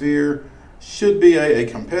atmosphere. Should be a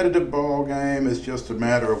competitive ball game. It's just a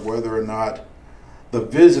matter of whether or not the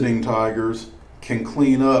visiting Tigers can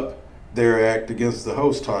clean up their act against the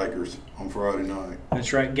host Tigers on Friday night.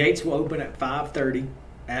 That's right. Gates will open at 5:30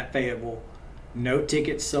 at Fayetteville. No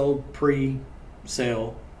tickets sold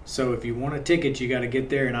pre-sale. So if you want a ticket, you got to get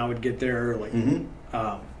there, and I would get there early.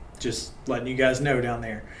 Mm-hmm. Just letting you guys know down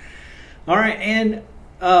there. All right, and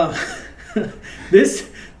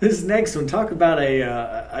this next one, talk about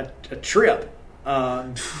a trip.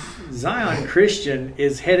 Zion Christian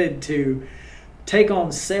is headed to take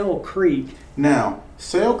on Sale Creek. Now,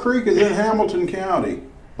 Sale Creek is in Hamilton County,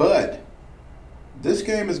 but this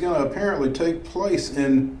game is going to apparently take place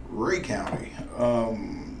in Ray County.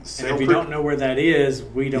 And if you don't know where that is,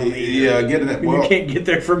 we don't either. Yeah, getting it. Well, you can't get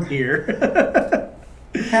there from here.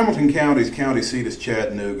 Hamilton County's county seat is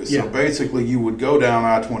Chattanooga, so basically you would go down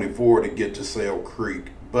I-24 to get to Sale Creek.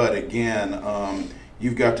 But again,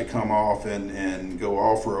 you've got to come off and go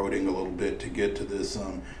off-roading a little bit to get to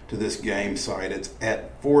this game site. It's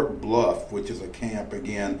at Fort Bluff, which is a camp,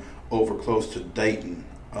 again, over close to Dayton.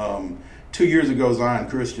 2 years ago, Zion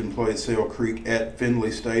Christian played Sale Creek at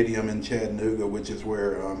Finley Stadium in Chattanooga, which is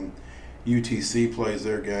where UTC plays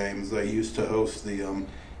their games. They used to host the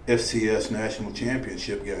FCS National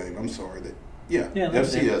Championship game. I'm sorry.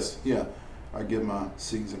 FCS. Yeah, I get my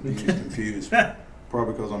C's and B's confused.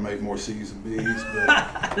 Probably because I make more C's and B's.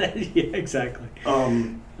 But yeah, exactly.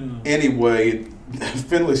 Anyway,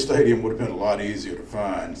 Finley Stadium would have been a lot easier to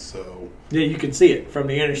find. So yeah, you can see it from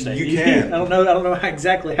the interstate. You can. I don't know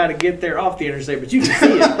exactly how to get there off the interstate, but you can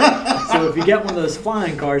see it. So if you got one of those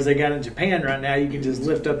flying cars they got in Japan right now, you can just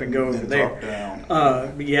lift up and go over there. Drop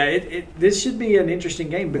down. But yeah, this should be an interesting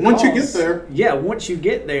game because once you get there. Yeah, once you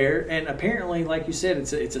get there, and apparently, like you said,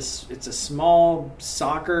 it's a small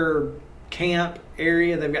soccer camp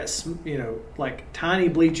area. They've got like tiny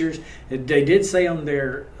bleachers. They did say on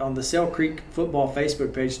the Sale Creek football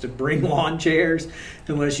Facebook page to bring lawn chairs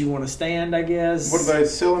unless you want to stand, I guess. What are they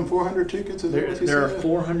selling? 400 tickets? There are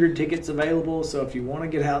 400 tickets available. So if you want to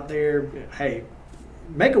get out there, hey,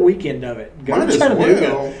 make a weekend of it. Go to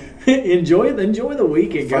Chattanooga. Enjoy the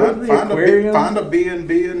weekend. Go to the aquarium. Find a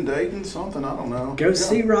B&B in Dayton. Something, I don't know. Go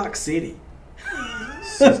see Rock City.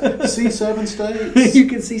 See 7 states. You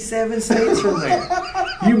can see 7 states from there.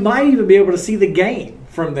 You might even be able to see the game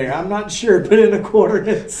from there. I'm not sure. Put in a quarter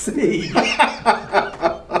and see.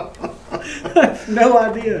 I have no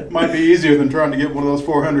idea. Might be easier than trying to get one of those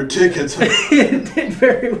 400 tickets. It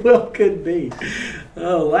very well could be.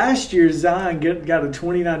 Last year, Zion got a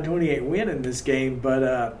 29-28 win in this game, but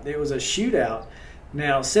it was a shootout.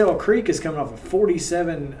 Now, Sale Creek is coming off a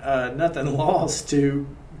 47-0 loss to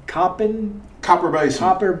Copper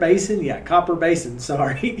Basin. Yeah, Copper Basin,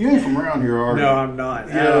 sorry. You ain't from around here, are you? No, I'm not.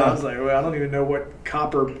 Yeah. I was like, well, I don't even know what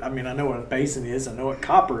copper, I know what a basin is. I know what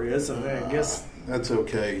copper is. So I guess. That's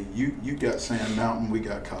okay. You got Sand Mountain, we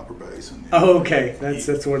got Copper Basin. Oh, okay.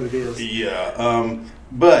 That's what it is. Yeah.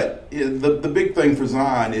 But the big thing for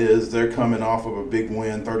Zion is they're coming off of a big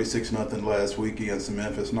win, 36-0 last week against the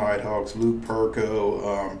Memphis Nighthawks. Luke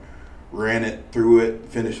Perko ran it, threw it,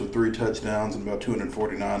 finished with 3 touchdowns and about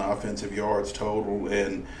 249 offensive yards total.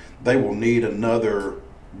 And they will need another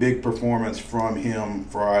big performance from him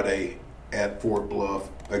Friday at Fort Bluff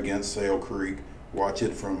against Sale Creek. Watch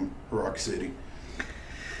it from Rock City.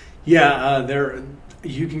 Yeah,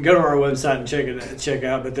 you can go to our website and check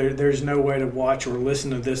out, but there's no way to watch or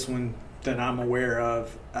listen to this one that I'm aware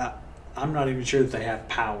of. I'm not even sure that they have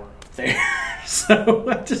power up there, so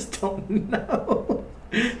I just don't know.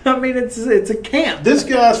 I mean, it's a camp. This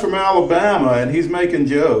guy's from Alabama, and he's making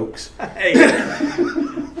jokes. Hey,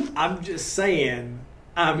 I'm just saying.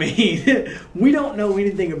 I mean, we don't know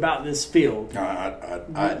anything about this field.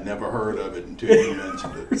 I'd never heard of it until you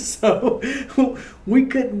mentioned it. So we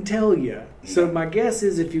couldn't tell you. So my guess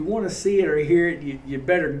is if you want to see it or hear it, you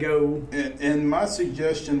better go. And my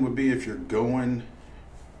suggestion would be if you're going,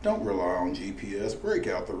 don't rely on GPS. Break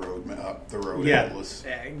out the road map, the road atlas.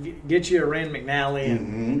 Get you a Rand McNally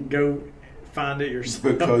and go find it yourself.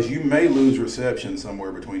 Because you may lose reception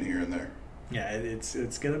somewhere between here and there. Yeah,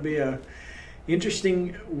 it's going to be a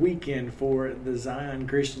interesting weekend for the Zion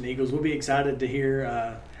Christian Eagles. We'll be excited to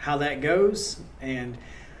hear how that goes. And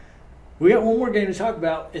we got one more game to talk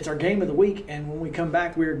about. It's our game of the week. And when we come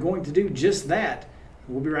back, we're going to do just that.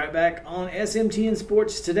 We'll be right back on SMTN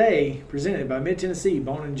Sports Today, presented by Mid-Tennessee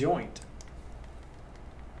Bone and Joint.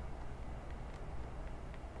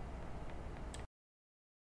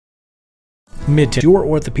 Mid-Tennessee, your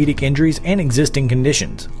orthopedic injuries and existing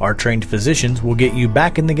conditions. Our trained physicians will get you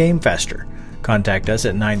back in the game faster. Contact us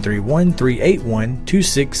at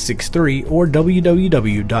 931-381-2663 or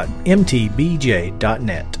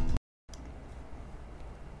www.mtbj.net.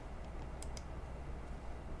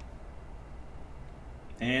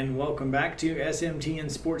 And welcome back to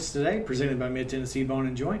SMTN Sports Today, presented by Mid-Tennessee Bone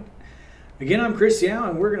and Joint. Again, I'm Chris Yao,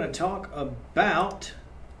 and we're going to talk about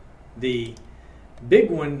the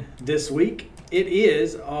big one this week. It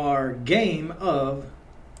is our game of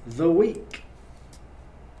the week.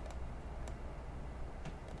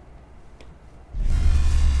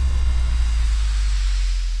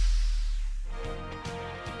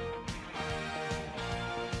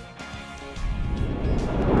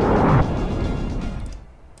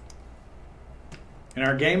 And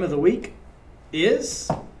our game of the week is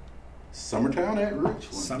Summertown at Richland.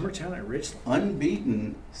 Summertown at Richland.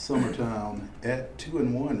 Unbeaten Summertown at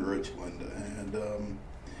 2-1 Richland. And,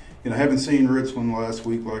 haven't seen Richland last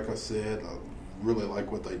week, like I said. I really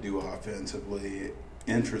like what they do offensively.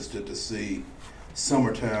 Interested to see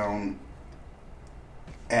Summertown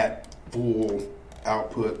at full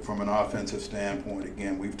output from an offensive standpoint.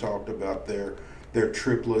 Again, we've talked about their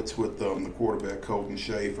triplets with the quarterback Colton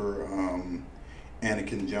Schaefer,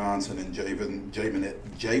 Anakin Johnson, and Javen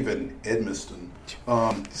Edmiston.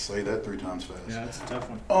 Say that 3 times fast. Yeah, that's a tough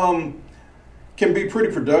one. Can be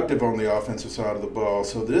pretty productive on the offensive side of the ball.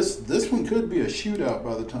 So this one could be a shootout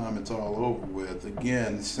by the time it's all over with.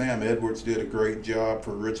 Again, Sam Edwards did a great job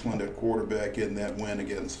for Richland at quarterback in that win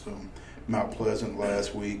against Mount Pleasant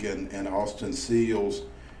last week, and Austin Seals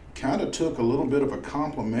kind of took a little bit of a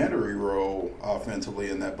complimentary role offensively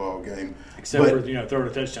in that ball game. Except for throwing a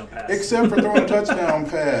touchdown pass. Except for throwing a touchdown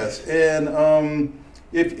pass. And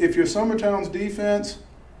if you're Summertown's defense,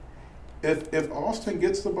 if Austin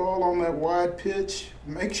gets the ball on that wide pitch,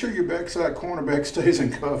 make sure your backside cornerback stays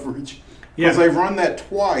in coverage. Because they've run that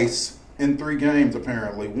twice in 3 games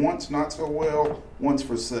apparently. Once not so well, once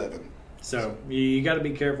for 7. So you got to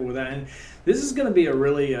be careful with that. And this is going to be a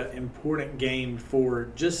really important game for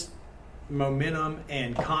just momentum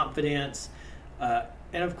and confidence. And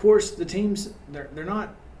of course, the teams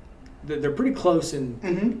they're pretty close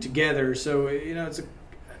in together. So it's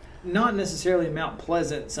not necessarily Mount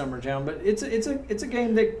Pleasant, Summertown, but it's a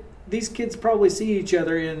game that these kids probably see each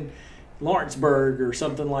other in Lawrenceburg or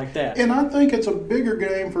something like that. And I think it's a bigger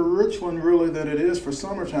game for Richland really than it is for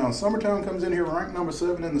Summertown. Summertown comes in here ranked number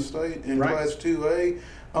 7 in the state in Class 2A.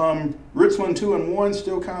 Richland 2-1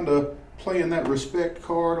 still kind of playing that respect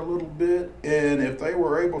card a little bit. And if they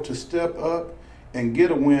were able to step up and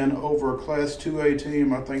get a win over a Class 2A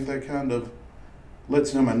team, I think that kind of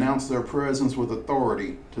lets them announce their presence with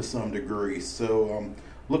authority to some degree. So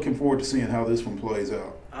looking forward to seeing how this one plays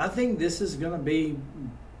out. I think this is going to be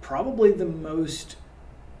probably the most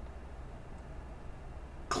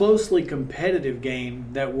closely competitive game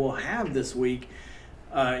that we'll have this week.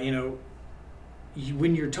 When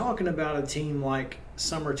you're talking about a team like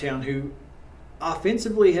Summertown, who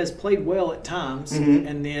offensively has played well at times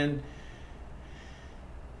and then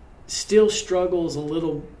still struggles a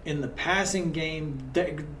little in the passing game.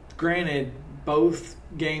 Granted, both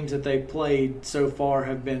games that they've played so far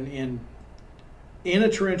have been in a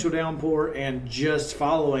torrential downpour and just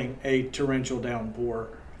following a torrential downpour.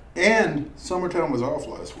 And Summertown was off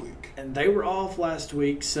last week. And they were off last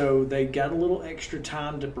week, so they got a little extra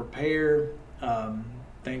time to prepare,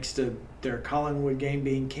 thanks to their Collinwood game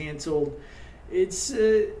being canceled. It's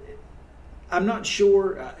I'm not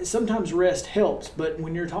sure. Sometimes rest helps, but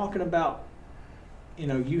when you're talking about,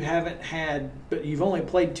 you haven't had, but you've only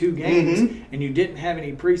played 2 games and you didn't have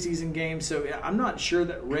any preseason games, so I'm not sure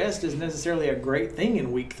that rest is necessarily a great thing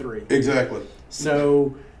in week 3. Exactly.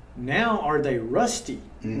 So now are they rusty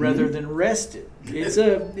rather than rested?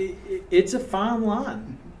 It's a fine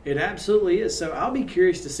line. It absolutely is. So I'll be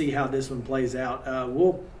curious to see how this one plays out.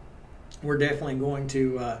 We're definitely going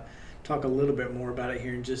to talk a little bit more about it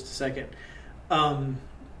here in just a second. Might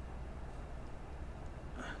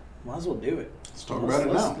as well do it. Let's talk about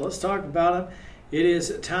it now. Let's talk about them. It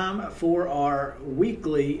is time for our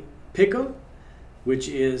weekly pick'em, which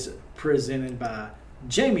is presented by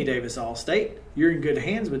Jamie Davis Allstate. You're in good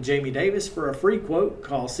hands with Jamie Davis. For a free quote,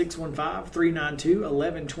 call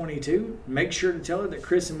 615-392-1122. Make sure to tell her that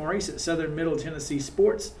Chris and Maurice at Southern Middle Tennessee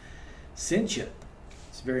Sports sent you.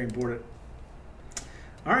 It's very important.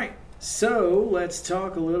 All right, so let's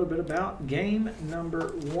talk a little bit about game number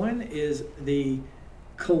 1 is the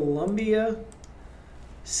Columbia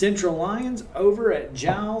Central Lions over at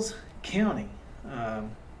Giles County.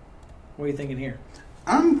 What are you thinking here?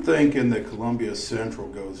 I'm thinking that Columbia Central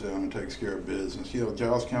goes down and takes care of business. You know,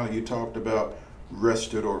 Giles County, you talked about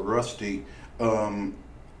rested or rusty.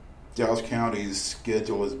 Giles County's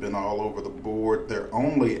schedule has been all over the board. Their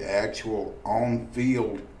only actual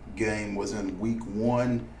on-field game was in week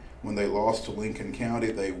 1 when they lost to Lincoln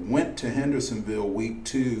County. They went to Hendersonville week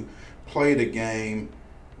 2, played a game.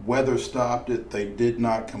 Weather stopped it. They did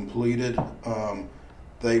not complete it.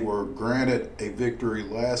 They were granted a victory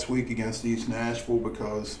last week against East Nashville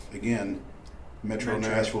because, again, Metro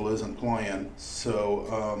Nashville isn't playing.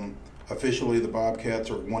 So officially the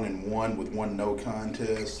Bobcats are 1-1 with 1 no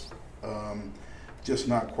contest. Just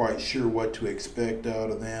not quite sure what to expect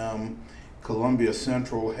out of them. Columbia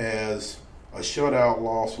Central has a shutout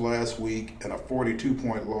loss last week and a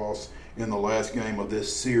 42-point loss in the last game of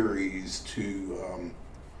this series to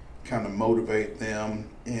kind of motivate them.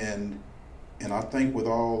 And I think with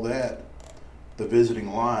all that, the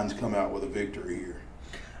visiting Lions come out with a victory here.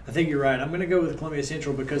 I think you're right. I'm going to go with Columbia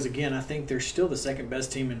Central because, again, I think they're still the second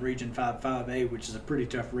best team in Region 5-5A, which is a pretty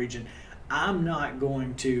tough region. I'm not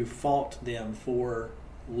going to fault them for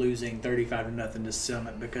losing 35-0 to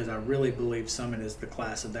Summit because I really believe Summit is the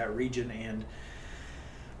class of that region and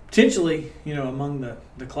potentially, among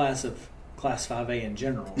the class of Class 5A in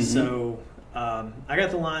general. Mm-hmm. So I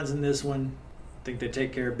got the Lions in this one. I think they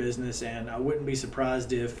take care of business, and I wouldn't be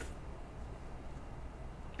surprised if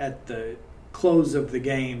at the close of the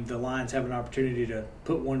game the Lions have an opportunity to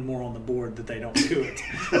put one more on the board that they don't do it.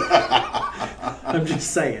 I'm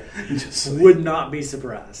just saying. Would not be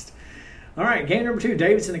surprised. All right, game number 2,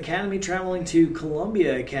 Davidson Academy traveling to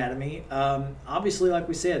Columbia Academy. Obviously, like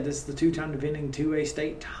we said, this is the 2-time defending 2A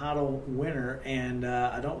state title winner, and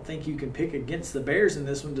I don't think you can pick against the Bears in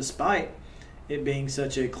this one despite it being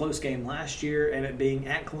such a close game last year and it being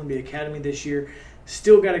at Columbia Academy this year.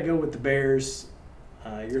 Still got to go with the Bears.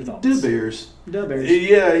 Your thoughts? The Bears.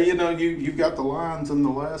 Yeah, you've got the Lions in the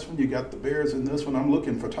last one. You got the Bears in this one. I'm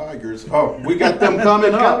looking for Tigers. Oh, we got them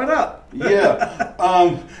coming up. Yeah.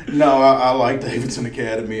 No, I like Davidson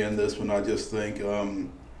Academy in this one. I just think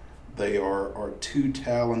they are too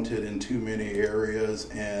talented in too many areas,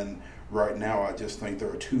 and right now I just think there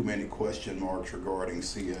are too many question marks regarding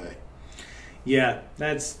CA. Yeah,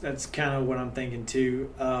 that's kind of what I'm thinking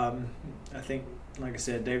too. I think, like I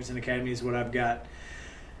said, Davidson Academy is what I've got.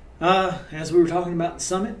 As we were talking about the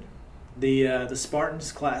Summit, the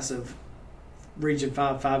Spartans class of Region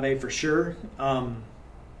 5-5A for sure.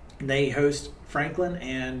 They host Franklin,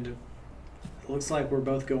 and it looks like we're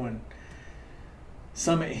both going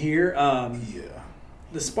Summit here.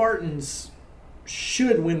 The Spartans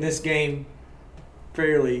should win this game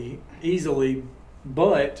fairly easily,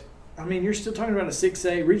 but I mean, you're still talking about a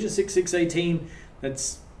 6A, Region 6A team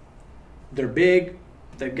they're big.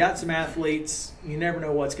 They've got some athletes. You never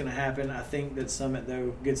know what's going to happen. I think that Summit,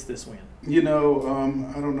 though, gets this win. I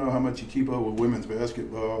don't know how much you keep up with women's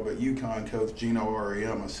basketball, but UConn coach Gino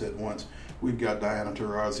Ariema said once, we've got Diana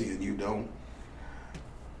Taurasi and you don't.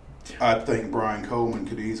 I think Brian Coleman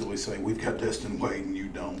could easily say, we've got Destin Wade and you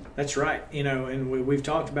don't. That's right. And we've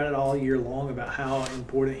talked about it all year long about how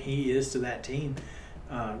important he is to that team.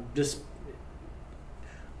 I'll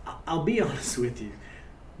be honest with you.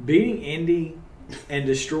 Beating Indy and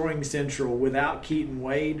destroying Central without Keaton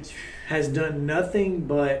Wade has done nothing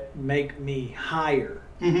but make me higher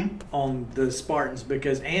on the Spartans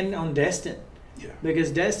and on Destin. Yeah.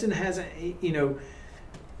 Because Destin hasn't,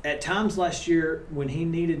 at times last year when he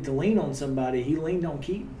needed to lean on somebody, he leaned on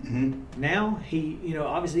Keaton. Mm-hmm. Now he,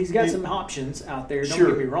 obviously he's got some options out there, don't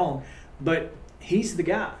get me wrong, but he's the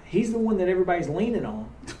guy. He's the one that everybody's leaning on.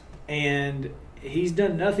 And he's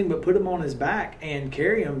done nothing but put him on his back and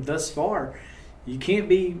carry him thus far. You can't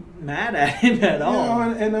be mad at him at all.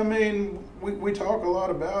 And I mean, we talk a lot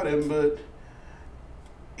about him, but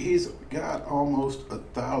he's got almost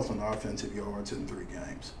 1,000 offensive yards in 3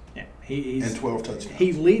 games. Yeah, he's and 12 touchdowns.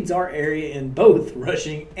 He leads our area in both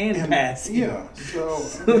rushing and passing. Yeah, so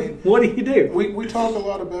I mean, what do? We talk a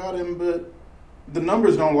lot about him, but the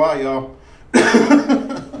numbers don't lie, y'all.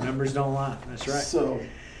 Numbers don't lie. That's right. So,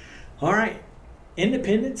 all right.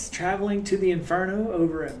 Independence traveling to the Inferno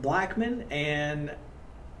over at Blackman, and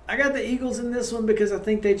I got the Eagles in this one because I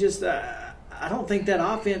think they just I don't think that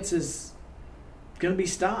offense is going to be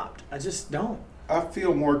stopped. I just don't. I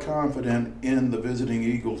feel more confident in the visiting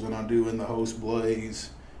Eagles than I do in the host Blaze,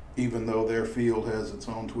 even though their field has its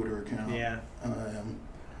own Twitter account. Yeah.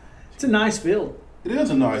 It's a nice field. It is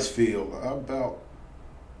a nice field. I about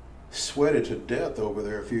sweated to death over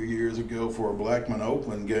there a few years ago for a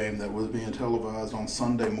Blackman-Oakland game that was being televised on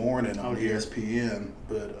Sunday morning on ESPN.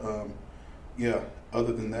 But,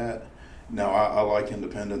 other than that, no, I like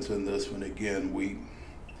Independence in this one. Again,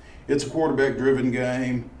 it's a quarterback-driven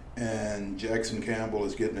game, and Jackson Campbell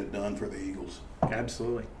is getting it done for the Eagles.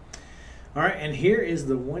 Absolutely. All right, and here is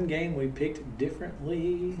the one game we picked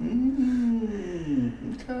differently.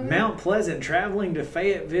 Okay. Mount Pleasant traveling to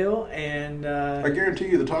Fayetteville, and I guarantee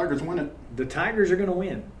you the Tigers win it. the Tigers are going to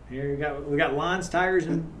win. Here we got Lions, Tigers,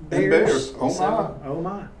 and Bears. Oh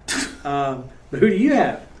my! But who do you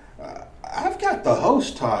have? I've got the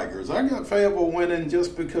host Tigers. I got Fayetteville winning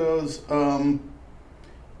just because, as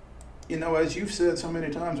you've said so many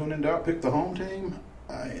times, when in doubt, pick the home team.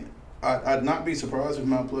 I'd not be surprised if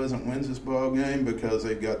Mount Pleasant wins this ball game because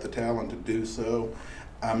they've got the talent to do so.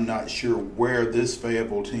 I'm not sure where this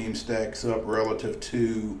Fayetteville team stacks up relative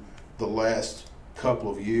to the last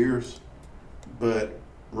couple of years, but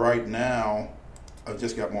right now, I've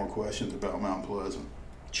just got more questions about Mount Pleasant.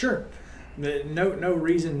 Sure. No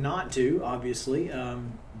reason not to, obviously,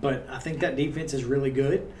 but I think that defense is really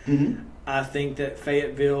good. Mm-hmm. I think that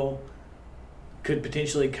Fayetteville could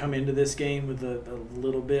potentially come into this game with a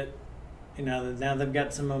little bit, now they've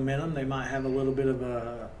got some momentum. They might have a little bit of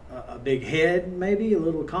a big head, maybe, a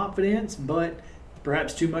little confidence, but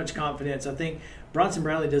perhaps too much confidence. I think Bronson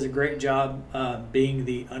Bradley does a great job being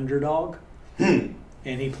the underdog, and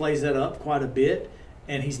he plays that up quite a bit,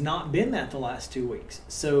 and he's not been that the last 2 weeks.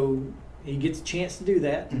 So he gets a chance to do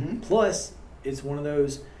that. Mm-hmm. Plus, it's one of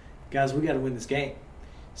those, guys, we got to win this game.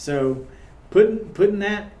 So putting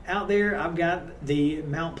that out there, I've got the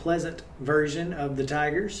Mount Pleasant version of the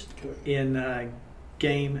Tigers in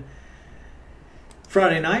game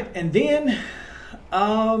Friday night. And then,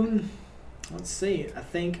 let's see, I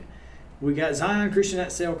think we got Zion Christian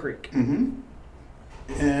at Sale Creek. Mm-hmm.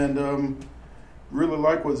 And really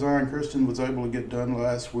like what Zion Christian was able to get done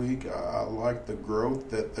last week. I like the growth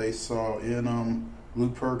that they saw in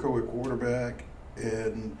Luke Perko at quarterback,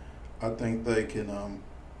 and I think they can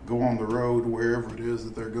go on the road wherever it is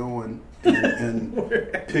that they're going and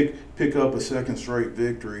pick up a second straight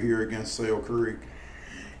victory here against Sale Creek.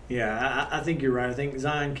 Yeah, I think you're right. I think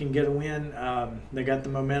Zion can get a win. They got the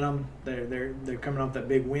momentum. They're coming off that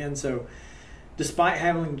big win. So despite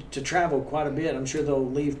having to travel quite a bit, I'm sure they'll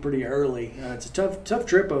leave pretty early. It's a tough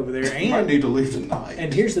trip over there. And might need to leave tonight.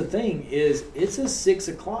 And here's the thing: is it's a 6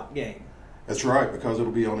 o'clock game. That's right, because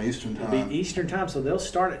it'll be on Eastern time. It'll be Eastern time, so they'll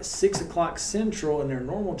start at 6 o'clock Central in their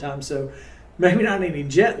normal time. So maybe not any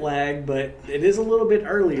jet lag, but it is a little bit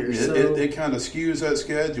earlier. It kind of skews that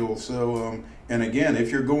schedule. So, and again,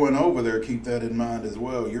 if you're going over there, keep that in mind as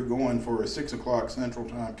well. You're going for a 6 o'clock Central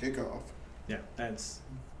time kickoff. Yeah, that's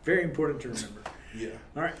very important to remember. Yeah.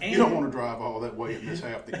 All right. And you don't want to drive all that way and miss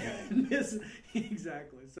half the game.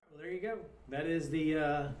 Exactly. So there you go. That is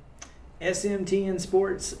the SMTN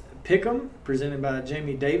Sports Pick'em presented by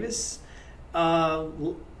Jamie Davis.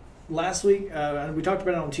 Last week, we talked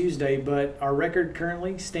about it on Tuesday, but our record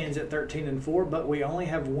currently stands at 13-4, but we only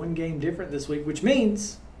have one game different this week, which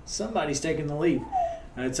means somebody's taking the lead.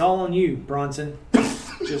 It's all on you, Bronson.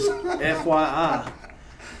 Just FYI.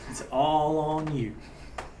 It's all on you.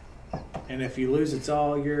 And if you lose, it's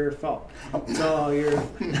all your fault. It's all your...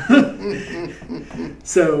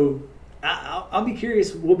 So I'll be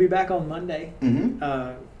curious. We'll be back on Monday.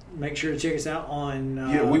 Mm-hmm. Make sure to check us out on...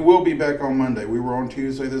 we will be back on Monday. We were on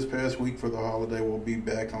Tuesday this past week for the holiday. We'll be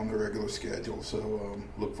back on the regular schedule. So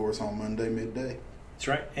look for us on Monday midday. That's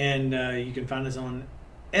right. And you can find us on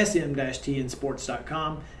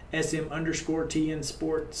sm-tnsports.com,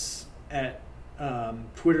 sm_tnsports at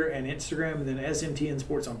Twitter and Instagram, and then SMTN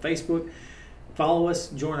Sports on Facebook. Follow us.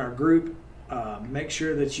 Join our group. Make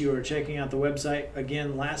sure that you are checking out the website.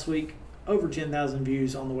 Again, last week, over 10,000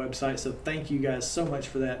 views on the website, so thank you guys so much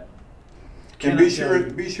for that. And be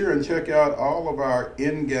sure and check out all of our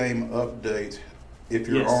in-game updates. If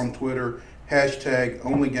you're on Twitter,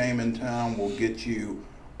 #OnlyGameInTown will get you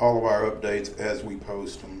all of our updates as we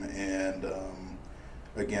post them. And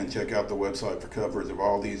again, check out the website for coverage of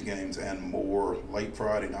all these games and more late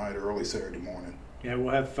Friday night, early Saturday morning. Yeah,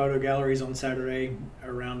 we'll have photo galleries on Saturday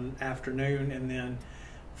around afternoon, and then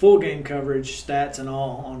full game coverage, stats and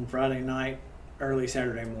all, on Friday night, early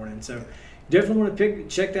Saturday morning. So definitely want to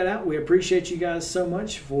check that out. We appreciate you guys so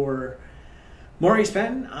much. For Maurice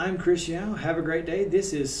Patton, I'm Chris Yao. Have a great day.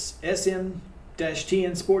 This is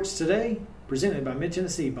SM-TN Sports Today, presented by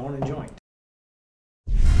Mid-Tennessee Bone and Joint.